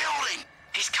buddy in the building.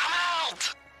 He's coming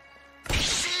out. He's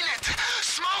seen it!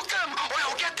 Smoke them, or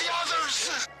you'll get the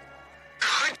others!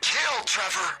 Good kill,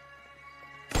 Trevor.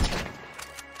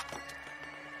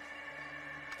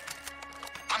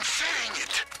 I'm fitting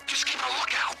it. Just keep a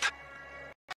lookout.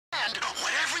 And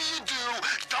whatever you do,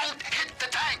 don't hit the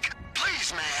tank.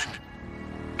 Please, man.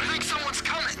 I think someone's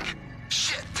coming.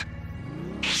 Shit.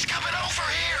 He's coming over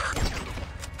here.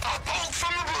 A bolt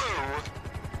from the blue.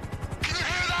 Can you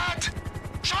hear that?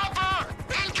 Chopper,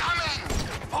 incoming!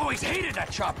 Always hated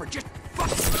that chopper, just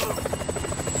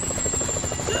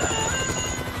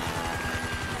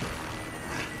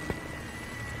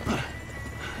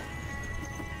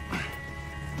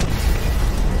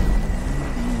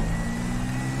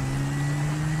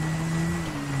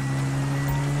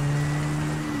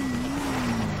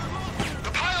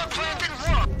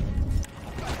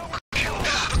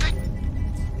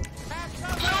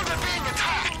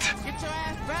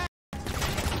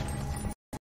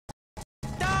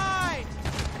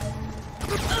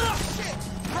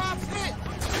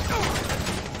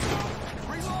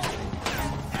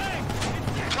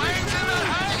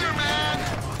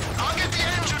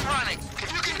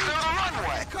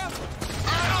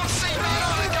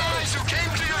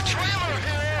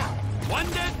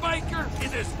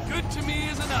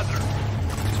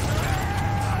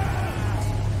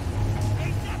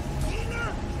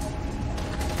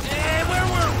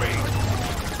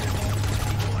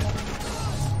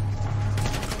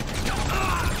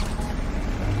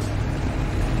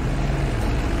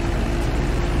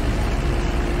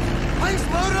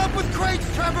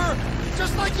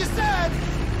just like you said!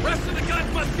 Rest of the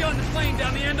guns must be on the plane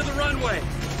down the end of the runway.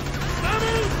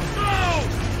 Vamos, go!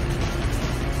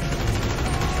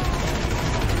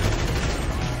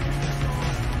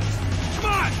 Come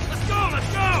on, let's go,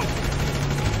 let's go!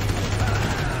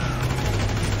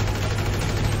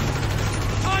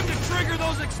 Time to trigger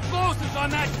those explosives on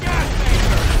that gas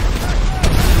tanker!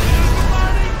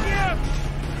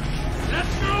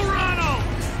 Let's go, Ronald!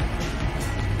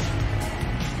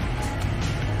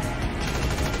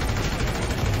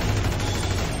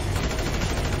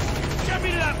 Get me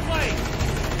to that plane!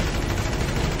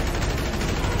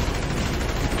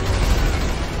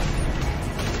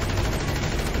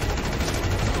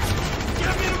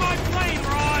 Get me to my plane,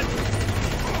 Ron!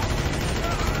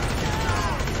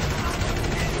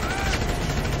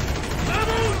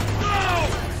 Vamos, go!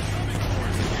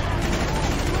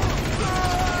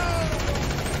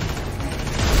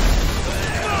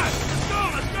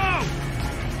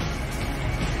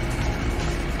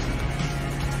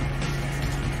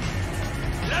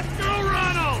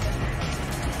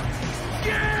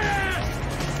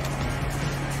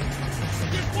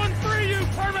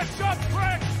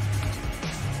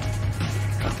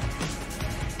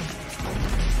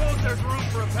 There's room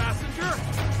for a passenger.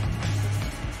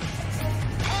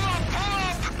 Pull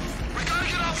up! We gotta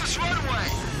get off this runway.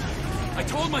 I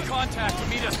told my contact to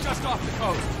meet us just off the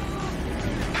coast.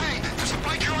 Hey, there's a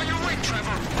biker on your wing, Trevor.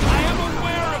 I am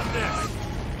aware of this.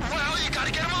 Well, you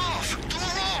gotta get him off. Do a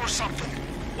roll or something.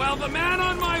 While the man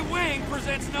on my wing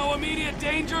presents no immediate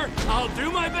danger, I'll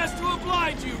do my best to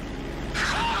oblige you.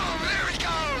 Oh, there he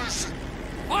goes.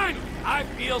 Finally, I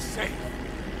feel safe.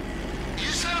 You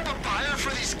set up a buyer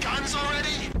for these guns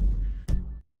already?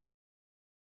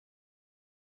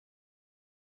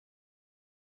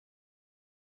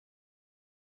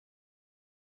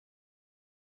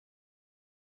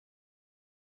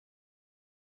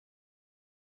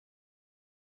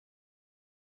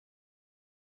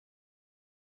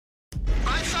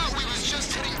 I thought we was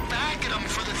just hitting back at him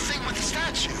for the thing with the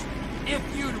statue. If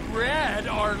you'd read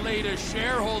our latest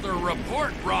shareholder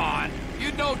report, Ron,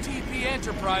 you'd know TP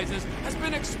Enterprises has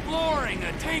been exploring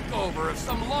a takeover of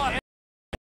some law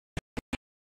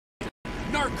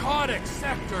narcotics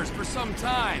sectors for some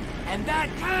time, and that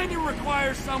kind of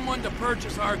requires someone to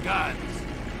purchase our guns.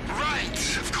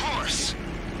 Right, of course.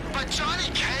 But Johnny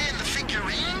K and the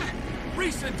figurine?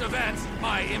 Recent events,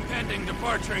 my impending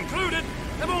departure included,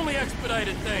 have only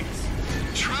expedited things.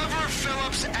 Trevor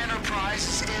Phillips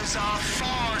Enterprises is a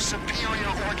far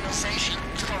superior organization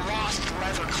to the Lost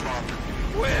Leather Club.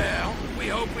 Well, we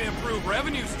hope we improve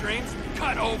revenue streams,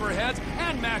 cut overheads,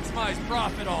 and maximize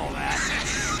profit, all that.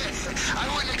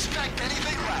 I wouldn't expect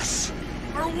anything less.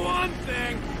 For one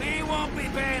thing, we won't be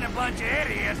paying a bunch of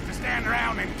idiots to stand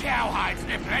around in cowhide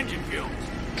sniffing engine fumes.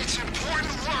 It's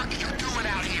important work you're doing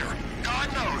out here.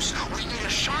 God knows, we need a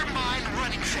sharp mind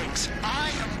running things. I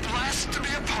am blessed to be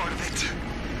a part of it.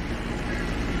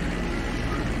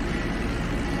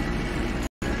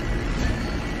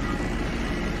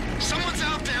 Someone's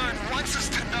out there and wants us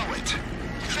to know it.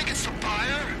 You think it's the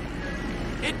buyer?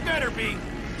 It better be.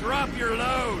 Drop your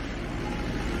load.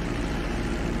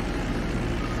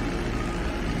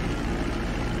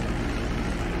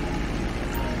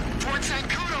 Port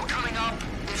Zancudo coming up.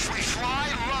 If we fly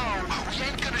low, we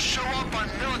ain't gonna show up on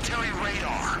military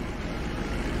radar.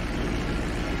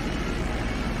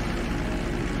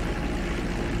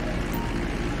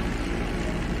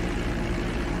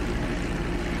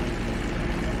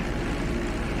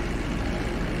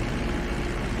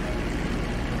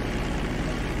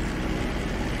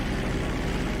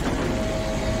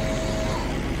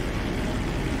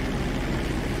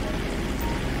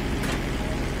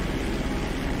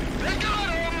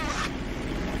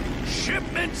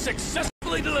 Shipment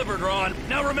successfully delivered, Ron.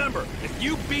 Now remember, if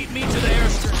you beat me to the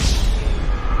airstrip...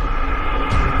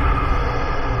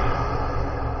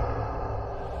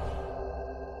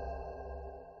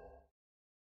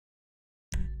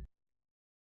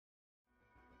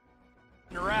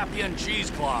 Narapian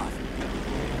cheesecloth.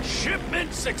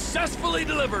 Shipment successfully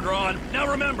delivered, Ron. Now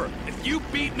remember, if you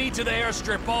beat me to the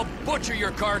airstrip, I'll butcher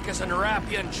your carcass in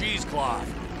Narapian cheesecloth.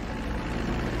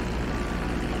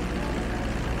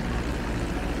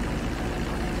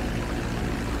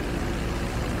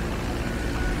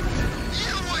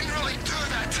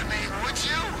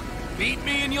 Beat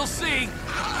me and you'll see.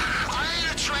 I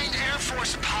ain't a trained Air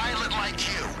Force pilot like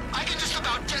you. I can just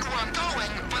about get where I'm going,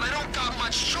 but I don't got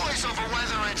much choice over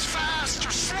whether it's fast or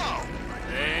slow.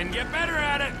 Then get better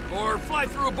at it, or fly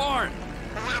through a barn.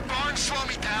 Would a barn slow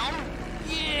me down?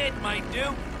 Yeah, it might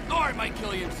do. Or it might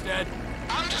kill you instead.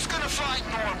 I'm just gonna fly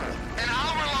normal, and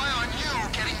I'll rely on you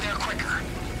getting there quicker.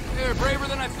 You're braver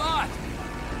than I thought.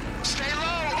 Stay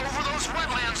low over those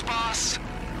wetlands, boss.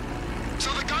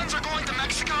 So the guns are going to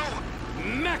Mexico?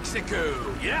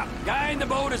 Mexico! Yep. Guy in the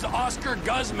boat is Oscar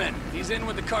Guzman. He's in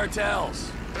with the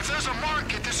cartels. If there's a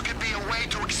market, this could be a way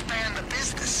to expand the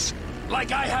business.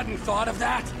 Like I hadn't thought of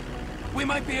that. We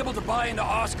might be able to buy into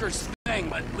Oscar's thing,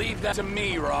 but leave that to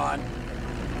me, Ron.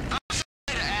 I'm sorry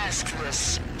to ask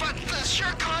this, but does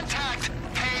your contact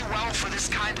pay well for this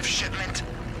kind of shipment?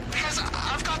 Because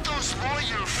I've got those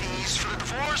lawyer fees for the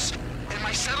divorce and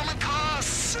my settlement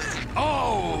costs.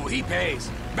 Oh, he pays.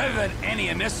 Better than any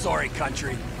in this sorry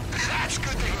country. That's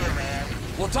good to hear, man.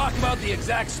 We'll talk about the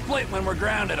exact split when we're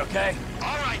grounded, okay?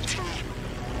 All right, T.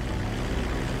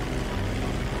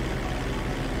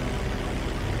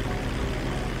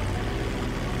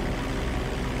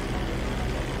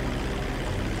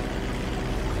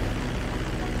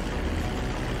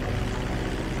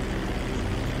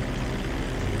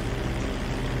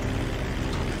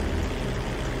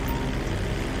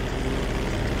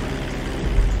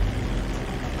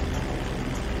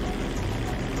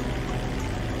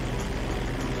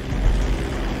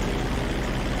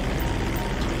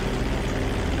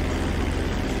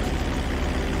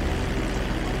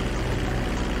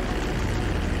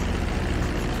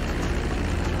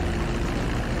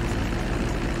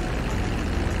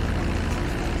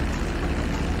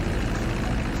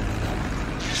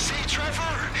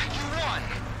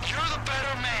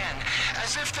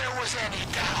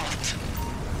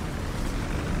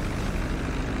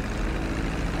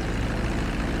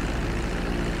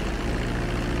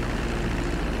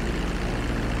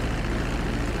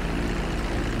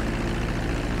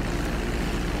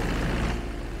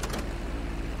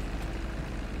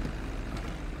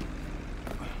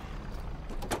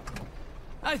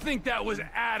 I think that was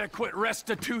adequate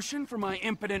restitution for my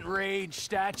impotent rage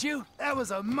statue. That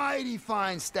was a mighty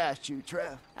fine statue,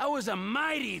 Trev. That was a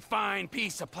mighty fine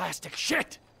piece of plastic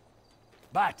shit.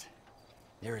 But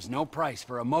there is no price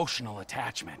for emotional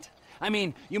attachment. I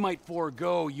mean, you might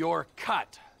forego your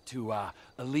cut to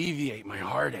alleviate my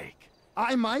heartache.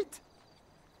 I might?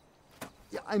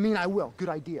 Yeah, I mean, I will. Good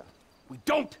idea. We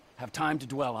don't have time to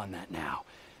dwell on that now.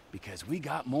 Because we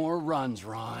got more runs,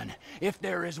 Ron. If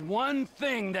there is one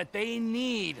thing that they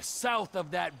need south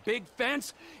of that big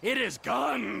fence, it is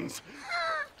guns!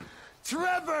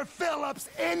 Trevor Phillips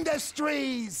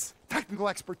Industries! Technical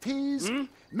expertise,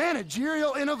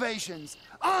 managerial innovations,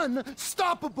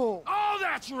 unstoppable! Oh,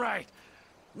 that's right!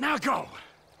 Now go!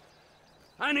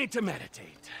 I need to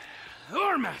meditate.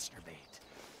 Or masturbate.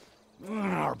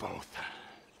 Or both.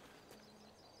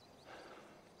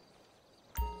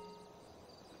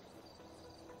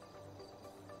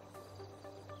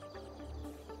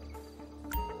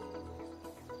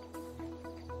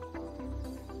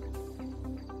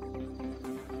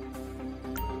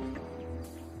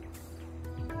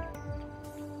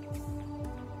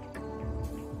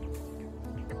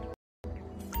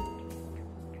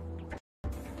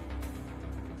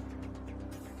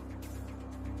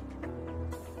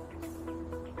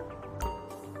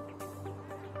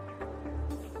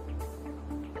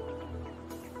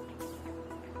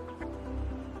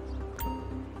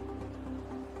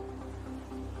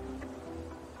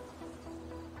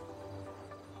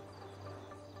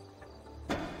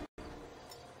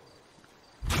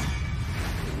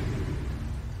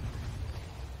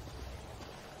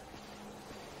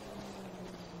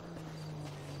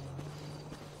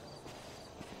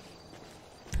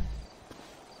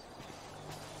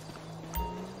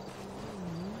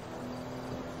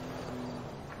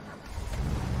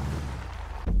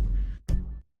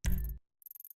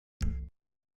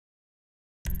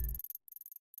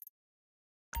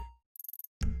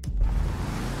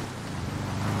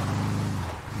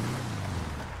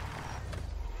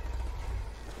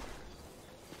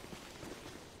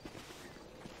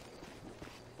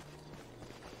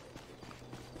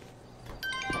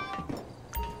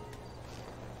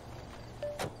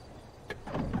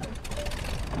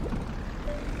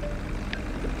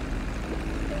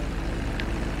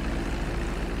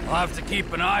 I'll have to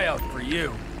keep an eye out for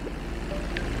you.